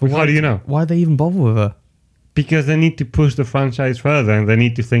case? How do you know? Why'd they even bother with her? Because they need to push the franchise further and they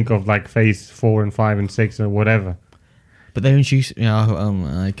need to think of like phase 4 and 5 and 6 or whatever. But they introduced...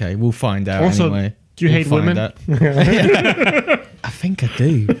 okay, we'll find out Also, anyway. do you hate find women? out. I think I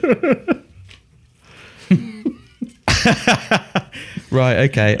do. Right,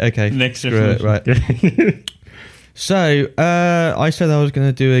 okay. Next Screw it, resolution. right. So, I said I was going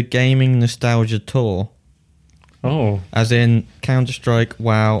to do a gaming nostalgia tour. Oh, As in Counter-Strike,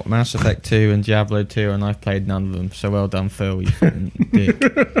 WoW, Mass Effect 2 and Diablo 2, and I've played none of them. So well done, Phil, you fucking dick.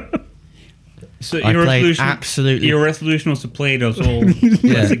 So I your played resolution, absolutely. your resolution was to play those all Yeah,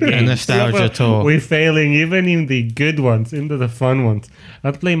 classic a games. nostalgia Yeah, but tour. We're failing even in the good ones, into the fun ones.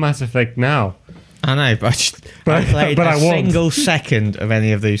 I'd play Mass Effect now. I know, but I played but a I won't. single second of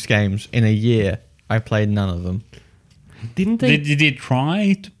any of these games in a year. I played none of them. Didn't they? Did you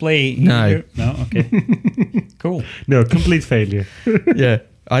try to play? No. either? No. Okay. Cool. No, complete failure. Yeah,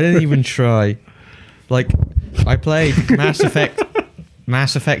 I didn't even try. Like, I played Mass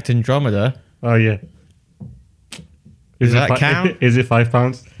Effect Andromeda. Oh yeah. Does it that count? Is it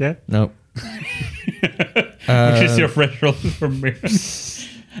 £5? Yeah. Nope. Which is your threshold for me?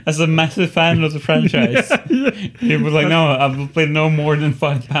 As a massive fan of the franchise, he was like, "No, I will play no more than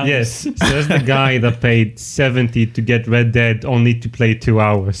 £5." Yes. So there's the guy that paid 70 to get Red Dead, only to play 2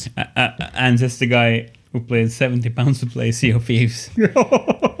 hours. And that's the guy who paid £70 to play Sea of Thieves,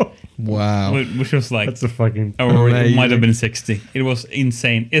 Wow. which was like, That's a fucking. or it Amazing. might have been 60. It was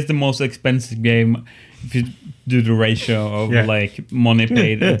insane. It's the most expensive game if you do the ratio of Yeah. like money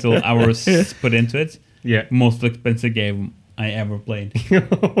paid until hours put into it. Yeah. Most expensive game I ever played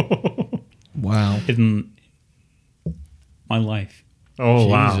Wow. in my life. Oh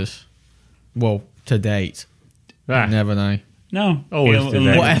wow. Jesus. Well, to date. Ah, Never know. No, Always it'll do that.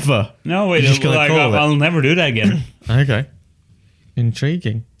 never- Whatever. No, You're wait, just gonna like, call it. I'll never do that again. Okay.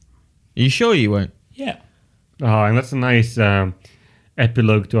 Intriguing. Are you sure you won't? Yeah. Oh, and that's a nice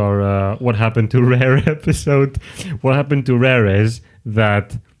epilogue to our What Happened to Rare episode. What happened to Rare is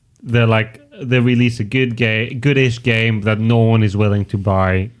that they release a goodish game that no one is willing to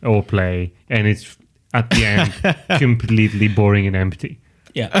buy or play, and it's at the end completely boring and empty.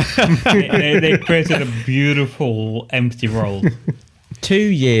 Yeah. they created a beautiful empty world. 2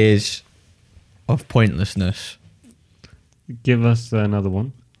 years of pointlessness. Give us another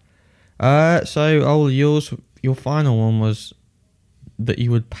one. So your final one was that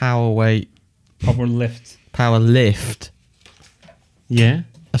you would power lift Yeah,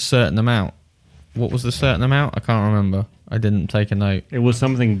 a certain amount. What was the certain amount? I can't remember. I didn't take a note. it was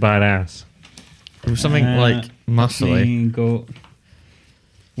something badass. It was something like muscly. Let me go.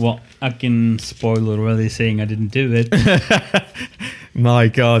 Well, I can spoil already saying I didn't do it. My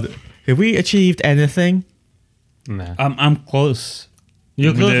God, have we achieved anything? Nah. I'm close.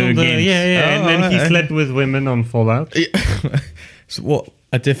 You're With close the on the, games. yeah, and Oh, then he okay. slept with women on Fallout. So what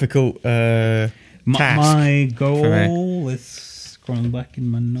a difficult task. My goal is scrolling back in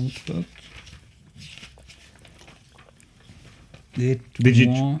my notebook.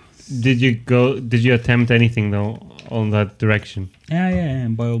 Did you attempt anything though on that direction? Yeah,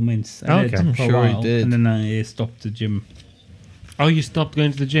 by all means. I did Okay. I'm for a sure he while, did. and then I stopped the gym. Oh, you stopped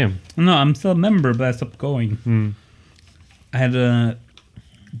going to the gym? No, I'm still a member, but I stopped going. Hmm. I had a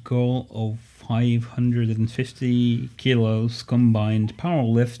goal of 550 kilos combined power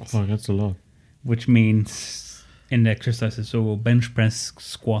lift, Oh, that's a lot. which means in the exercises, so bench press,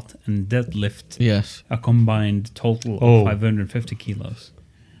 squat, and deadlift, Yes. a combined total Oh. of 550 kilos.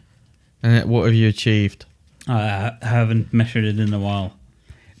 And what have you achieved? I haven't measured it in a while,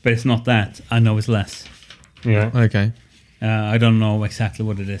 but it's not that. I know it's less. Yeah. Okay. I don't know exactly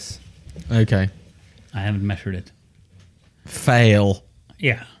what it is. Okay. I haven't measured it. Fail.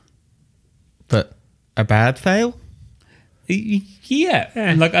 Yeah. But a bad fail? Yeah.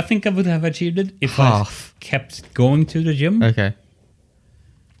 Like, I think I would have achieved it if Half. I kept going to the gym. Okay.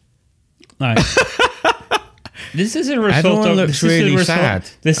 Like, this is a result Everyone of looks this is a really result- sad.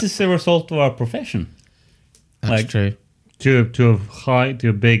 This is a result of our profession. That's Like- true. To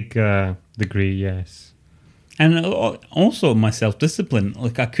a big degree, yes. And also my self-discipline.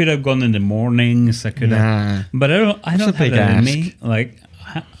 Like, I could have gone in the mornings. I could have, Nah. but I don't That's a have big that in ask. me. Like,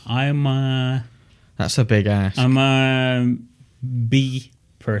 I'm a That's a big ask. B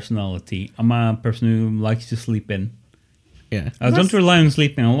personality. I'm a person who likes to sleep in. yeah. I don't rely on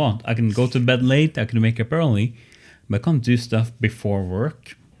sleeping a lot. I can go to bed late. I can wake up early, but I can't do stuff before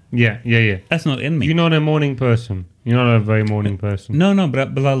work. Yeah. That's not in me. You're not a morning person. You're not a very morning person. No,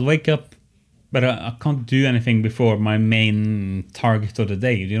 but I'll wake up, but I can't do anything before my main target of the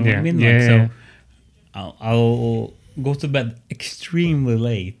day. You know what I mean? Yeah. So I'll go to bed extremely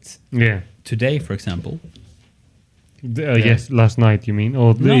late Yeah. today, for example. Yes, last night you mean,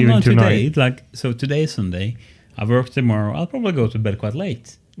 or No, even today. tonight? Like, so today is Sunday. I work tomorrow. I'll probably go to bed quite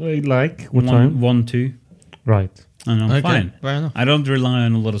late. Like what time? 1, 2, Right. and I'm Okay. fine. Fair enough. I don't rely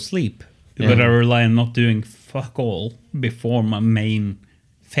on a lot of sleep, Yeah. but I rely on not doing fuck all before my main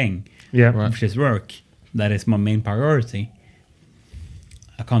thing, Yeah. Right. which is work. That is my main priority.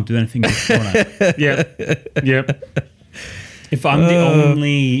 I can't do anything before that. Yeah. Yeah. If I'm the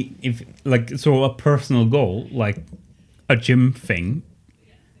only, so a personal goal, like a gym thing,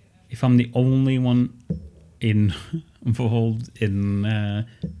 if I'm the only one involved in,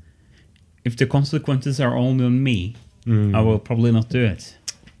 if the consequences are only on me, I will probably not do it.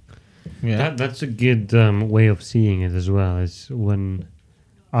 Yeah. That's a good way of seeing it as well. Is when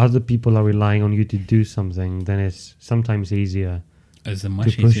other people are relying on you to do something, then it's sometimes easier It's a to much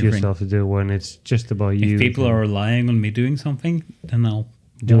push easier thing. yourself to do when it's just about you. If people then- are relying on me doing something, then I'll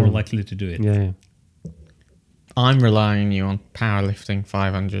Do more it. likely to do it. yeah. I'm relying on you on powerlifting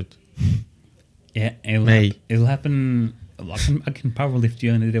 500. Yeah, Me. it'll happen. I can power lift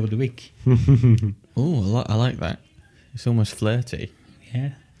you any day of the week. Oh, I like that. It's almost flirty.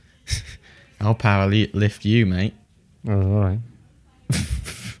 Yeah. I'll power lift you, mate. Oh, all right.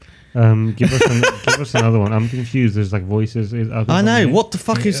 Give us another one. I'm confused. There's like voices. I know. What the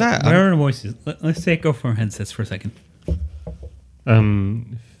fuck is that? Where are the voices? Let's take off our headsets for a second.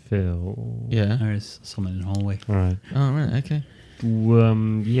 Phil. Yeah. There's someone in the hallway. All right. Oh, right. Okay.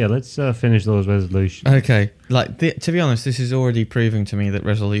 Yeah. Let's finish those resolutions. Okay. Like, to be honest, this is already proving to me that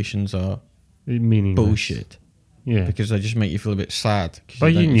resolutions are Meaningless. bullshit Yeah. because they just make you feel a bit sad. 'cause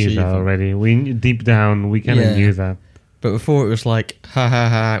But you don't knew achieve that them. already. We deep down we kind of Yeah. knew that. But before it was like, ha ha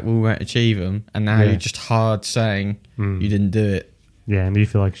ha, we won't achieve them, and now Yeah. you're just hard saying you didn't do it. Yeah, and you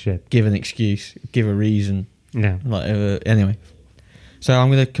feel like shit. Give an excuse, give a reason. Yeah. Like anyway, so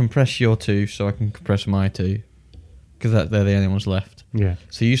I'm going to compress your two so I can compress my two because they're the only ones left. Yeah.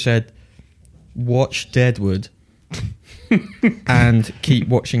 So you said watch Deadwood and keep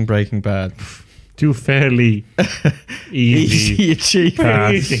watching Breaking Bad. Two fairly easy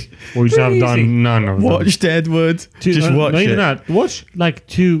achievements. tasks, which I've done none of them. Watch Deadwood. Just watch not it. even that. Watch like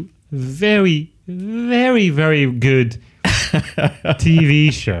two very, very, very good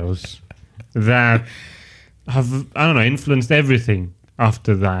TV shows that have, I don't know, influenced everything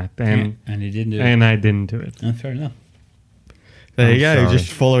after that, and And he didn't do it. and I didn't do it. Fair enough. There you I'm go. sorry.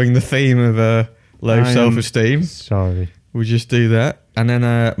 Just following the theme of low I am self-esteem. Sorry. We'll just do that. And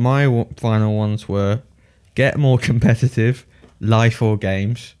then my final ones were get more competitive, life or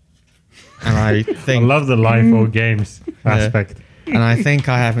games. And I I think love the life or games aspect. and I think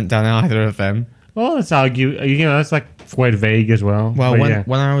I haven't done either of them. Well, let's argue. You know, that's like quite vague as well. Well, But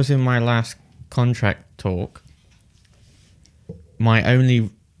when I was in my last contract talk, my only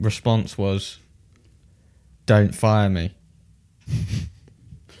response was, "Don't fire me."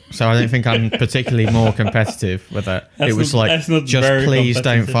 So I don't think I'm particularly more competitive with that. That's it was not- that's not like, just very please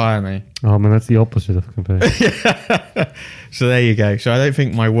don't competitive. fire me. Oh man, that's the opposite of competitive. So there you go. So I don't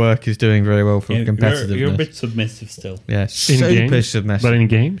think my work is doing very well for Yeah, competitiveness. you're a bit submissive still. Yeah, In super games, submissive. but in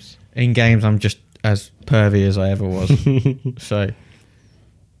games, In games, I'm just as pervy as I ever was. So,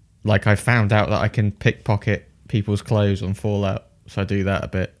 like, I found out that I can pickpocket people's clothes on Fallout. So I do that a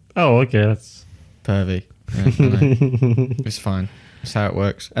bit. oh okay, that's Pervy. Yeah, I know. It's fine. That's how it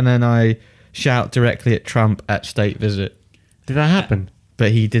works. And then I shout directly at Trump at state visit. did that happen?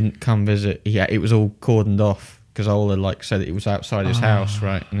 But he didn't come visit. Yeah, it was all cordoned off because Ola like said it was outside his house,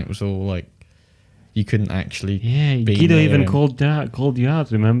 right? And it was all like you couldn't actually. Yeah, be Guido near even him. called you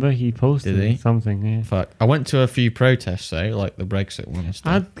out. Remember, he posted Did he? something. Yeah, Fuck. I went to a few protests though, like the Brexit one and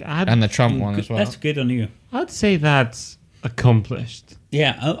stuff, and the Trump one as well. That's good on you. I'd say that's accomplished.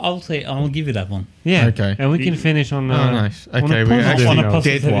 Yeah, I'll say I'll give you that one. Yeah. Okay. And we can finish on. Oh, nice. on a Okay, we positive actually on a note.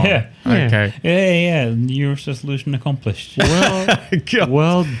 positive- did one. yeah. Yeah. Okay. Yeah. New Year's resolution accomplished. Well,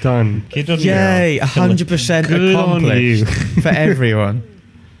 well done. Good on Yay! you. 100% Good on you. accomplished for everyone.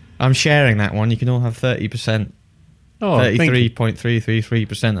 I'm sharing that one. You can all have 30%, Oh, thank you.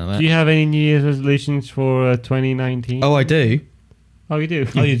 33.333% of that. Do you have any New Year's resolutions for 2019? Oh, I do. Oh, you do.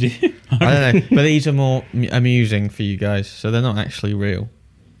 Oh, you do? I don't know, but these are more amusing for you guys, so they're not actually real.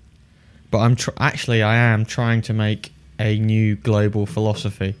 But I am trying to make a new global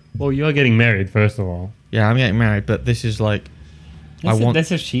philosophy. Well, you're getting married, first of all. Yeah, I'm getting married, but this is like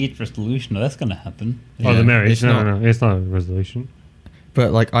That's a cheat resolution. That's going to happen. Oh, Yeah, the marriage. it's No, not. no, it's not a resolution.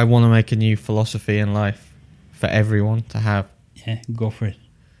 But like, I want to make a new philosophy in life for everyone to have. Yeah, go for it.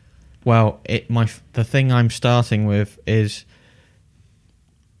 Well, the thing I'm starting with is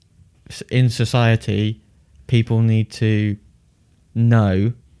in society, people need to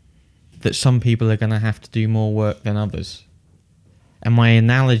know that some people are going to have to do more work than others. And my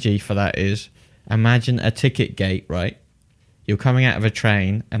analogy for that is, imagine a ticket gate, right? You're coming out of a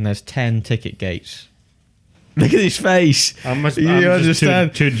train and there's 10 ticket gates. Look at his face. I'm just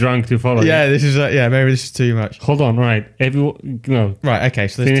understand? too drunk to follow. Yeah, you. this is maybe this is too much. Hold on, right? Everyone, no. Right, okay,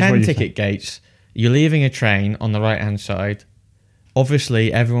 so there's Finish what 10 you ticket gates. You're leaving a train on the right-hand side.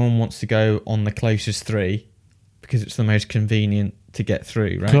 Obviously, everyone wants to go on the closest three because it's the most convenient to get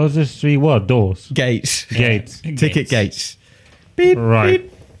through, right? Closest three what? Doors. Gates. Gates. Ticket gates. Beep, Right.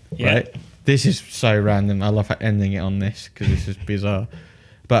 beep. Yeah. Right? This is so random. I love ending it on this because this is bizarre.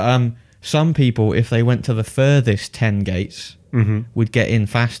 But some people, if they went to the furthest 10 gates, would get in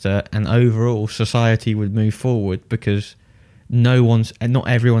faster, and overall society would move forward because not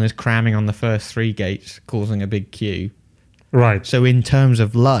everyone is cramming on the first 3 gates, causing a big queue. Right. So in terms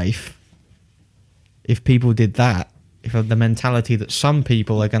of life, if people did that, if the mentality that some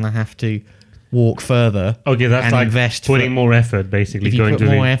people are going to have to walk further, Okay, that's and like invest putting more effort, basically. if you going put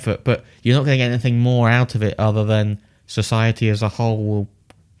to more the, effort, but you're not going to get anything more out of it other than society as a whole will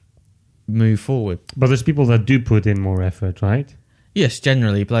move forward. But there's people that do put in more effort, right? Yes,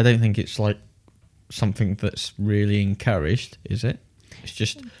 generally, but I don't think it's like something that's really encouraged, is it? It's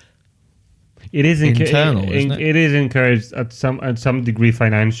just It is internal, isn't it? It is encouraged at some degree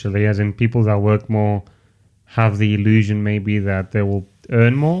financially, as in people that work more have the illusion maybe that they will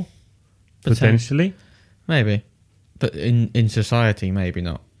earn more potentially. maybe, but in society, maybe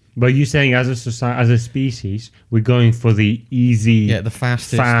not. But you're saying as a society, as a species, we're going for the easy, Yeah, the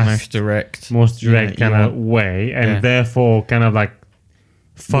fastest, fast, most direct Yeah, kind you of want- way, and yeah. therefore kind of like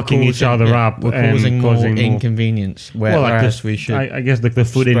fucking each other up We're and causing more causing more. inconvenience, Well, like whereas this, we should. I guess like the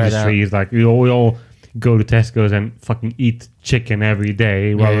food spread industry out. is like we all go to Tesco's and fucking eat chicken every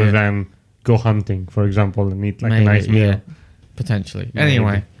day rather yeah. than go hunting, for example, and eat like Maybe, a nice meal. yeah, potentially. Maybe.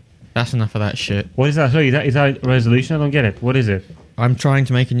 Anyway, that's enough of that shit. What is that? Sorry, is that a resolution? I don't get it. What is it? I'm trying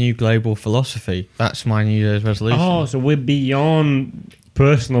to make a new global philosophy. That's my New Year's resolution. Oh, so we're beyond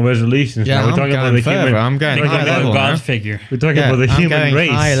personal resolutions yeah, now. We're I'm talking about going the further. human. I'm going We're high talking level about now. God figure. We're talking Yeah, about the I'm human going race.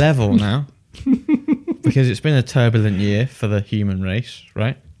 high level now because it's been a turbulent year for the human race.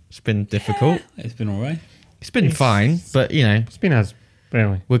 Right? It's been difficult. It's been alright. It's been fine, but you know, It's been as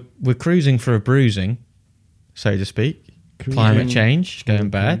anyway. we're cruising for a bruising, so to speak. Climate change is going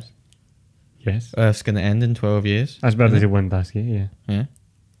bad. Yes, Earth's going to end in 12 years. as bad as it went last year. Yeah. Yeah.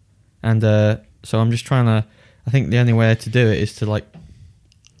 And so I'm just trying to. I think the only way to do it is to like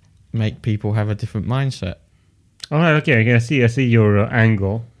make people have a different mindset. All right. Okay. I see your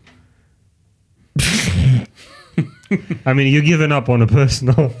angle. I mean, you're giving up on the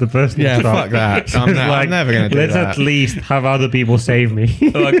personal stuff. fuck that. So I'm, it's I'm never going to do let's that. at least have other people save me.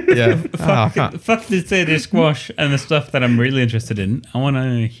 Like, Yeah. Oh, I fuck, can't- fuck the Seder squash and the stuff that I'm really interested in. I want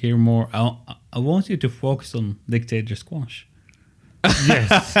to hear more. I want you to focus on dictator squash.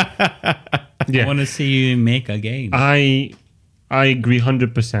 Yes. I Yeah. want to see you make a game. I agree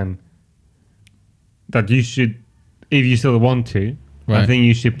 100% that you should, if you still want to, I Right. think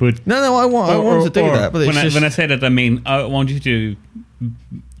you should put. No, I want to do that, but it's when just I say that, I mean I want you to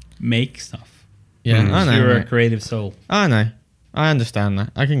make stuff. yeah. I know. You're a mate. creative soul. I know. I understand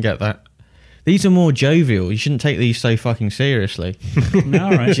that. I can get that. These are more jovial. You shouldn't take these so fucking seriously. No,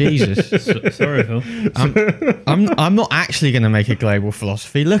 all right. Jesus. Sorry, Phil. I'm not actually going to make a global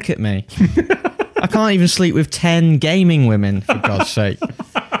philosophy. Look at me. I can't even sleep with 10 gaming women, for God's sake.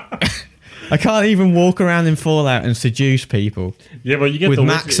 I can't even walk around in Fallout and seduce people Yeah, but you get with the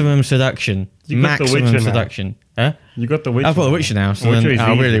maximum seduction. You got the Witcher Maximum now. seduction. Huh? You got the Witcher. I've got the Witcher now, so Witcher then is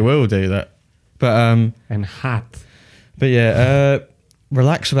I easy. really will do that. But and hat. yeah,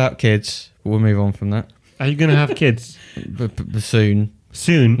 relax about kids. We'll move on from that. Are you gonna have kids But soon.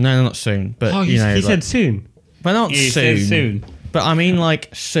 soon? No, not soon. But Oh, you know, he like, said soon. but not He soon. said soon. But I mean, like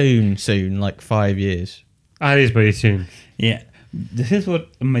soon, like 5 years. That is pretty soon. Yeah. This is what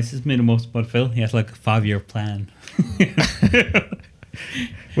amazes me the most about Phil. He has like a 5-year plan.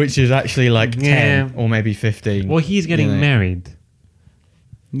 Which is actually like 10 Yeah. or maybe 15. Well, he's getting you know. married.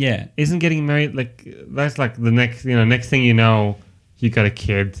 Yeah. Isn't getting married like that's like the next next thing you know, you got a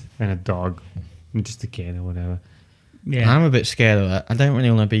kid and a dog, and just a kid or whatever. Yeah. I'm a bit scared of that. I don't really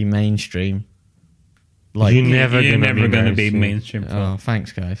want to be mainstream. Like, You're never You're gonna never be going to be mainstream. mainstream. Phil. oh,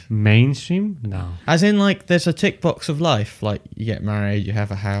 thanks, guys. Mainstream? No. As in, like, there's a tick box of life. Like, you get married, you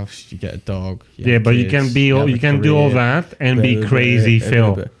have a house, you get a dog. Yeah, have but you kids, can be have you a can do all career. that and be Blah, blah, crazy, blah, Phil.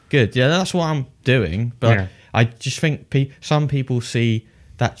 blah, blah. Good. Yeah, that's what I'm doing. But Yeah. I just think some people see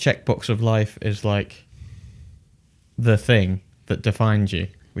that checkbox of life as like the thing that defines you,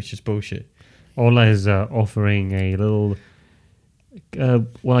 which is bullshit. Ola is offering a little,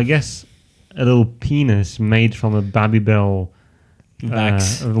 well, I guess a little penis made from a Babybel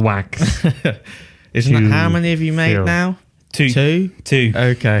Wax. wax. Isn't that To how many have you made Phil. now? Two. Two?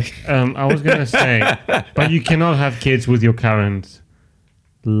 Okay. I was gonna say, but you cannot have kids with your current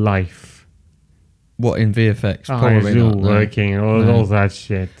life. What in VFX? Oh, Probably it's all not. No. working and all, No. all that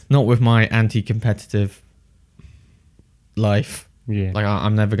shit. Not with my anti-competitive life. Yeah. Like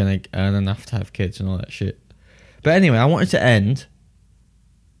I'm never gonna earn enough to have kids and all that shit. But anyway, I wanted to end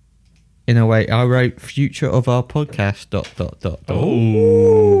in a way, I wrote future of our podcast. ...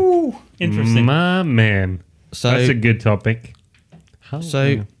 Oh, interesting. My man. So That's a good topic.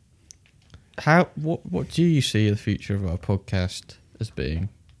 So- what do you see the future of our podcast as being?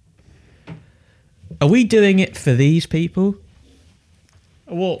 Are we doing it for these people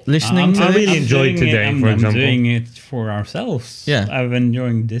well, listening to I this? really enjoyed doing it- today, I'm for example. doing it for ourselves. Yeah. I'm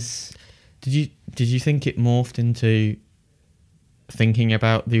enjoying this. Did you think it morphed into thinking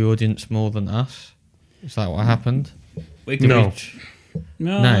about the audience more than us? Is that what happened? We can No. reach-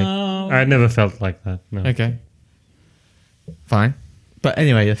 No. I never felt like that. No. Okay. Fine. But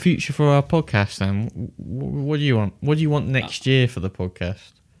anyway, the future for our podcast then. What do you want? What do you want next year for the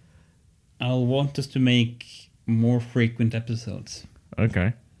podcast? I'll want us to make more frequent episodes.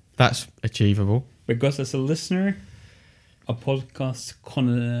 Okay. That's achievable. Because as a listener, a podcast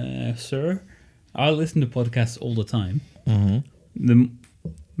connoisseur, I listen to podcasts all the time. Mm-hmm. The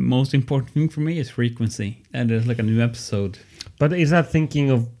most important thing for me is frequency. And there's like a new episode. But is that thinking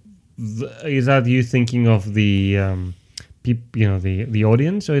of? Is that you thinking of the the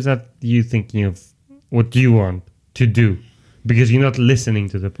audience, or is that you thinking of what you want to do? Because you're not listening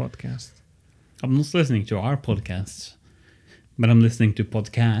to the podcast. I'm not listening to our podcasts, but I'm listening to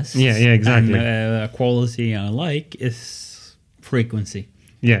podcasts. Yeah, exactly. And a quality I like is frequency.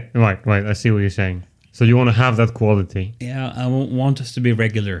 Yeah, right. I see what you're saying. So you want to have that quality, Yeah, I want us to be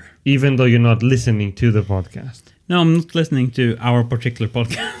regular. even though you're not listening to the podcast. No, I'm not listening to our particular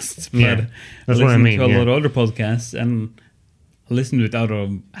podcasts, but Yeah, that's I what I listen mean, to a yeah. lot of other podcasts and I listen to it out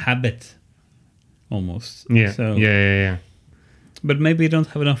of habit, almost. Yeah, So, yeah. But maybe you don't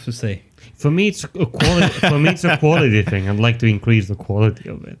have enough to say. For me, it's a quality. For me, it's a quality thing. I'd like to increase the quality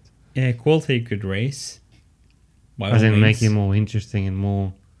of it, Yeah, quality could raise. By as all in means. make it more interesting and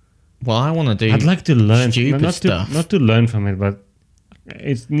more. Well, I want to do. I'd like to learn stupid not stuff. not to learn from it, but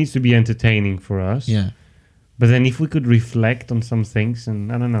it needs to be entertaining for us. Yeah. But then if we could reflect on some things,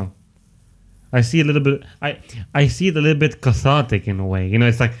 and I don't know, I see a little bit. I see it a little bit cathartic in a way. You know,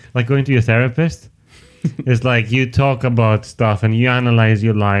 it's like going to your therapist. It's like you talk about stuff and you analyze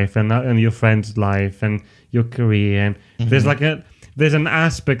your life and your friend's life and your career, and there's an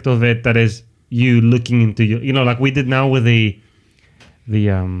aspect of it that is you looking into your. You know, like we did now with the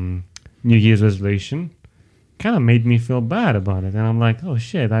New Year's resolution. Kind of made me feel bad about it, and I'm like, oh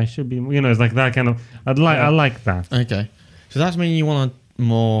shit, I should be. You know, it's like that kind of. I like that. Okay. So that's mean you want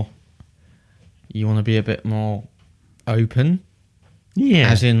to be a bit more open. Yeah.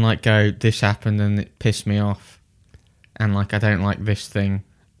 As in, like, go, this happened and it pissed me off. And, like, I don't like this thing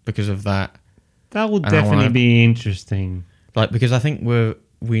because of that. That would And I definitely wanna- be interesting. Like, because I think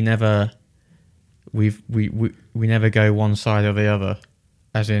we never go one side or the other.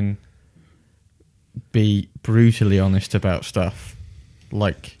 As in, be brutally honest about stuff.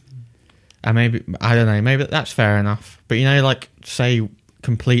 Like, and maybe, I don't know, maybe that's fair enough. But, you know, like, say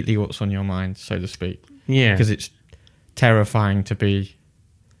completely what's on your mind, so to speak. Yeah. Because it's terrifying to be,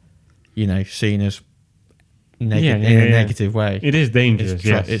 you know, seen as in a negative way. It is dangerous,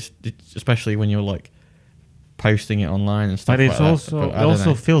 yes. It's especially when you're like posting it online and stuff. But it's like also that. But it I don't also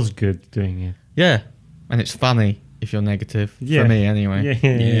know. feels good doing it. Yeah, and it's funny if you're negative. Yeah. For me, anyway.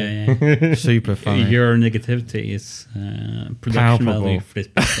 Yeah. Super funny. Your negativity is production Palpable. value for this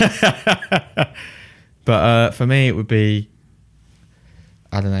podcast. But for me, it would be,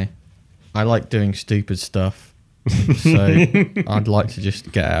 I don't know. I like doing stupid stuff. So I'd like to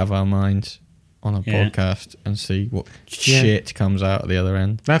just get out of our minds on a Yeah. podcast and see what Yeah. shit comes out at the other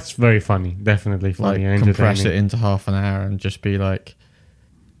end. That's very funny. Definitely Like funny and compress it entertaining. into half an hour and just be like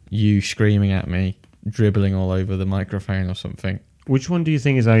you screaming at me, dribbling all over the microphone or something. Which one do you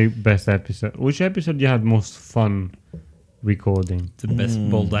think is our best episode? Which episode you had most fun recording? The best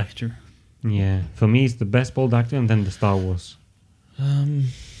bold actor. Yeah. For me, it's the best bold actor and then the Star Wars.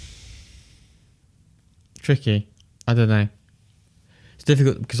 Tricky. I don't know. It's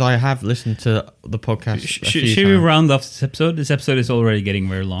difficult because I have listened to the podcast. Should we round off this episode? This episode is already getting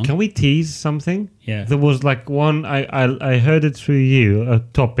very long. Can we tease something? Yeah. There was like one, I heard it through you, a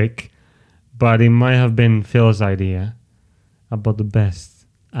topic, but it might have been Phil's idea about the best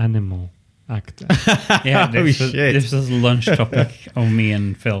animal actor. Yeah, Oh, this shit. was a lunch topic of me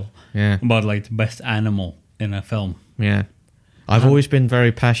and Phil Yeah, about like the best animal in a film. yeah. I've always been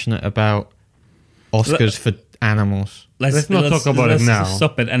very passionate about Oscars for animals. Let's not talk about it let's now.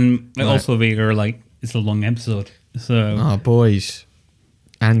 Stop it. And Right. also we are like, it's a long episode. So Oh, boys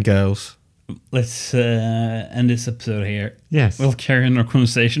and girls. let's end this episode here. Yes. We'll carry on our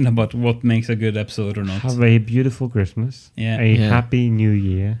conversation about what makes a good episode or not. Have a beautiful Christmas. Yeah. A Yeah. happy New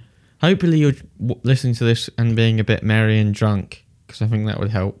Year. Hopefully you're listening to this and being a bit merry and drunk because I think that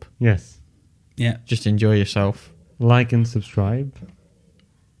would help. Yes. Yeah. Just enjoy yourself. Like and subscribe.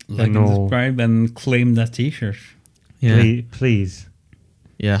 Like and all. subscribe and claim that T-shirt. Yeah. Please.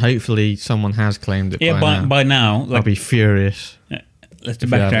 Yeah, hopefully someone has claimed it Yeah, by now, I'll like, be furious. let's do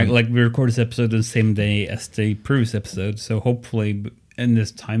if you backtrack. haven't. Like, we record this episode the same day as the previous episode, so hopefully in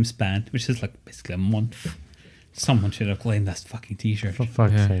this time span, which is like basically a month, someone should have claimed that fucking T-shirt. For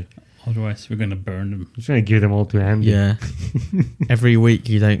fuck's Yeah. sake. Otherwise, we're gonna burn them. I'm just going to give them all to Andy. Yeah. Every week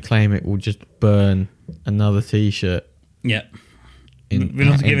you don't claim it, we'll just burn another T-shirt. Yeah. In- We're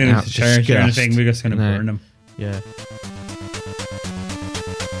not in giving them out to charity or disgust. anything. We're just gonna No. burn them. Yeah.